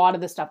do a lot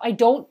of the stuff. I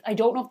don't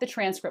know if the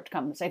transcript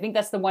comes. I think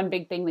that's the one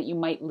big thing that you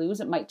might lose.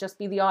 It might just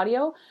be the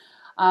audio.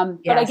 But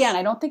again,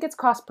 I don't think it's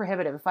cost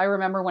prohibitive. If I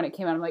remember when it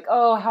came out, I'm like,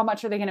 oh, how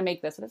much are they going to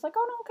make this? And it's like,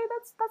 oh no, okay,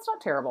 that's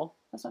not terrible.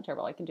 That's not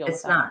terrible. I can deal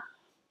with that. Not.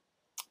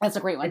 That's a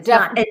great one.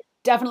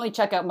 Definitely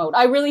check out Mote.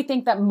 I really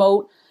think that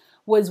Mote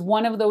was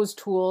one of those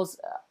tools,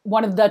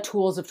 one of the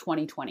tools of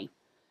 2020.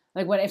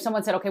 Like if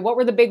someone said, okay, what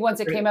were the big ones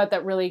that came out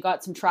that really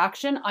got some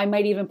traction? I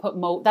might even put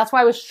Mote. That's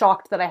why I was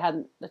shocked that I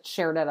hadn't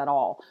shared it at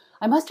all.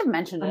 I must have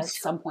mentioned it at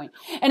some point.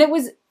 And it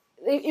was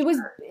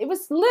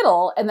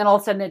little, and then all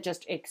of a sudden it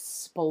just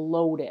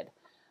exploded.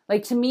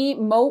 Like, to me,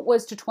 Mote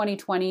was to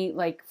 2020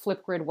 like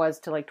Flipgrid was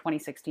to like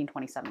 2016,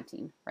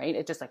 2017, right?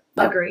 It just like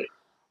agreed.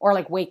 Or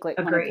like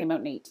Wakelet when it came out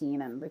in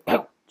 2018, and like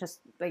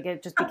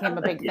it just became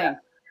a big thing.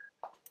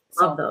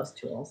 Love those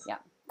tools. Yeah.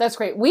 That's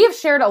great. We have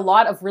shared a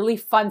lot of really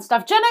fun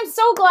stuff. Jen, I'm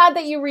so glad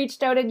that you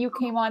reached out and you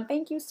came on.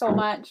 Thank you so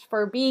much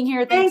for being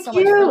here. Thanks so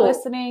much for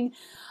listening.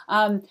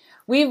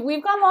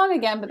 We've gone long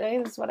again, but hey,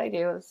 this is what I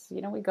do.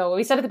 We go.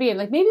 We said at the beginning,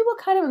 like, maybe we'll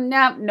kind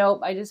of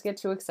nope. I just get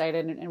too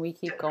excited and we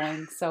keep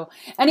going. So,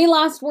 any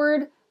last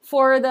word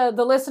for the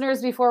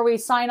listeners before we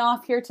sign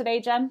off here today,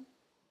 Jen?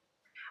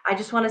 I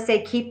just want to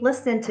say, keep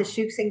listening to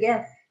Shooks and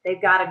Giff.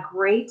 They've got a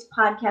great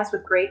podcast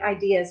with great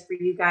ideas for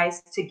you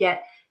guys to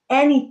get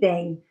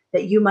anything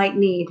that you might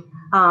need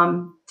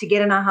to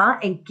get an aha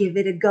and give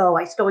it a go.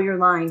 I stole your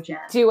line, Jen.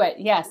 Do it.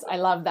 Yes, I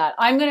love that.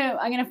 I'm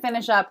gonna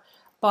finish up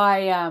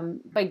by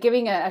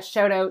giving a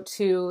shout out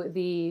to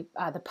the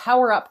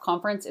Power Up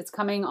conference. It's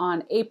coming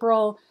on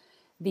April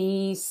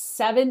the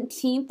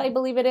 17th, I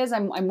believe it is.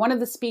 I'm one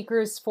of the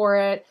speakers for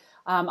it.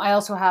 I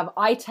also have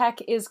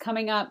iTech is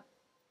coming up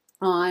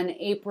on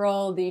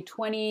April the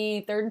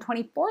 23rd and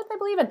 24th, I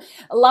believe. And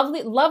a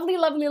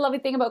lovely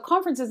thing about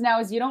conferences now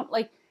is you don't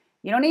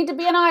need to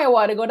be in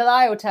Iowa to go to the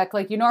IoTech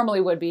like you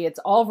normally would be. It's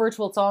all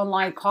virtual. It's all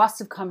online. Costs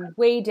have come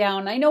way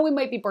down. I know we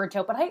might be burnt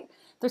out, but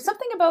there's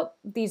something about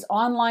these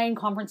online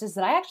conferences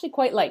that I actually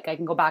quite like. I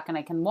can go back and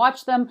I can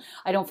watch them.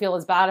 I don't feel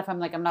as bad if I'm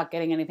like, I'm not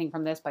getting anything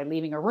from this by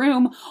leaving a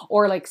room,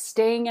 or like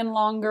staying in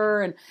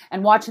longer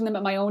and watching them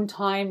at my own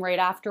time right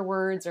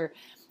afterwards,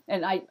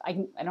 and I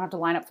don't have to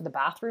line up for the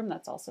bathroom.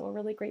 That's also a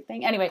really great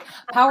thing. Anyway,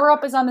 Power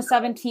Up is on the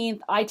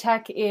 17th.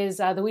 iTech is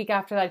the week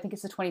after that. I think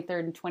it's the 23rd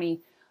and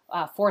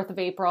 24th of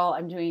April.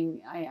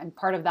 I'm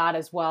part of that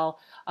as well.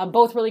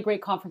 Both really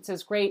great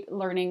conferences, great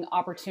learning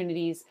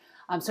opportunities.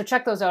 So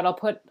check those out.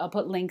 I'll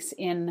put links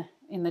in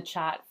the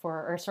chat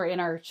in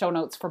our show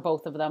notes for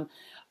both of them.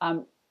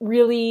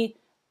 Really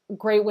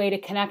great way to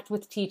connect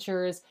with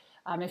teachers.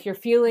 If you're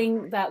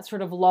feeling that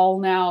sort of lull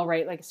now,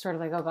 right? Like sort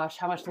of like, oh gosh,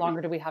 how much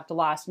longer do we have to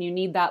last? And you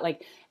need that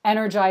like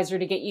energizer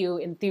to get you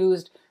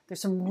enthused.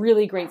 There's some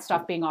really great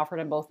stuff being offered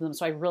in both of them.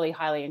 So I really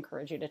highly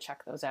encourage you to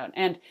check those out.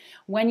 And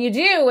when you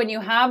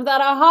have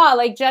that aha,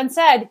 like Jen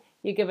said,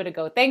 you give it a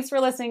go. Thanks for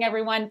listening,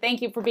 everyone.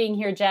 Thank you for being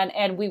here, Jen.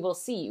 And we will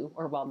see you,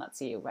 or well, not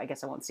see you. I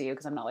guess I won't see you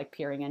because I'm not like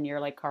peering in your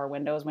like car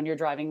windows when you're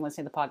driving,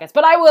 listening to the podcast,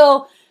 but I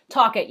will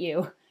talk at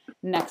you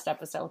next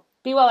episode.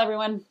 Be well,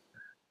 everyone.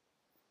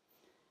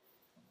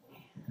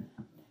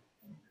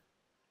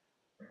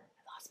 I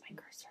lost my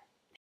cursor.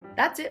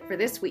 That's it for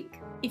this week.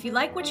 If you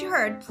like what you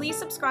heard, please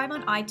subscribe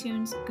on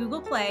iTunes,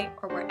 Google Play,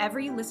 or wherever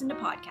you listen to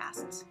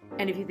podcasts.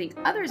 And if you think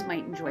others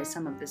might enjoy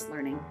some of this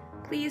learning,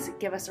 please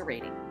give us a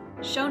rating.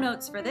 Show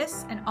notes for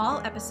this and all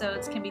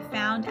episodes can be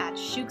found at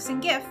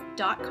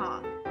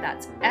shukesandgiff.com.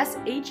 That's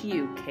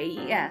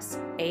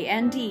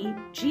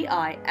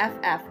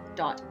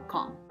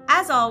SHUKESANDGIFF.com.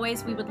 As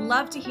always, we would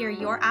love to hear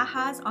your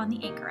ahas on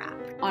the Anchor app,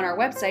 On our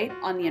website,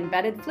 on the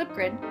embedded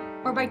Flipgrid,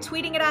 or by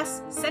tweeting at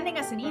us, sending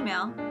us an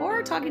email.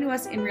 or talking to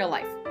us in real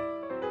life.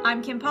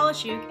 I'm Kim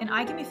Polishuk, and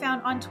I can be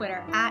found on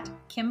Twitter at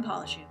Kim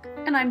Polishuk.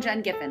 And I'm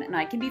Jen Giffen, and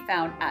I can be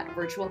found at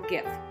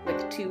virtualgif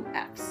with 2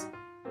 Fs.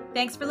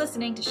 Thanks for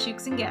listening to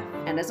Shukes and Giff.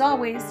 And as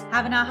always,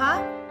 Have an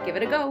aha. give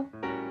it a go.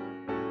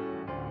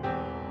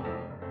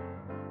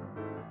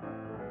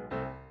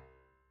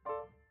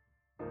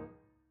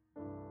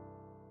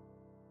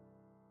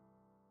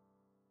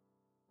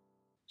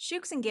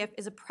 Shukes and Giff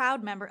is a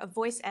proud member of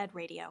Voice Ed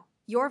Radio.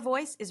 Your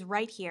voice is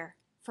right here.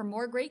 For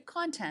more great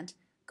content,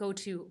 go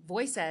to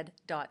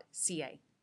voiceed.ca.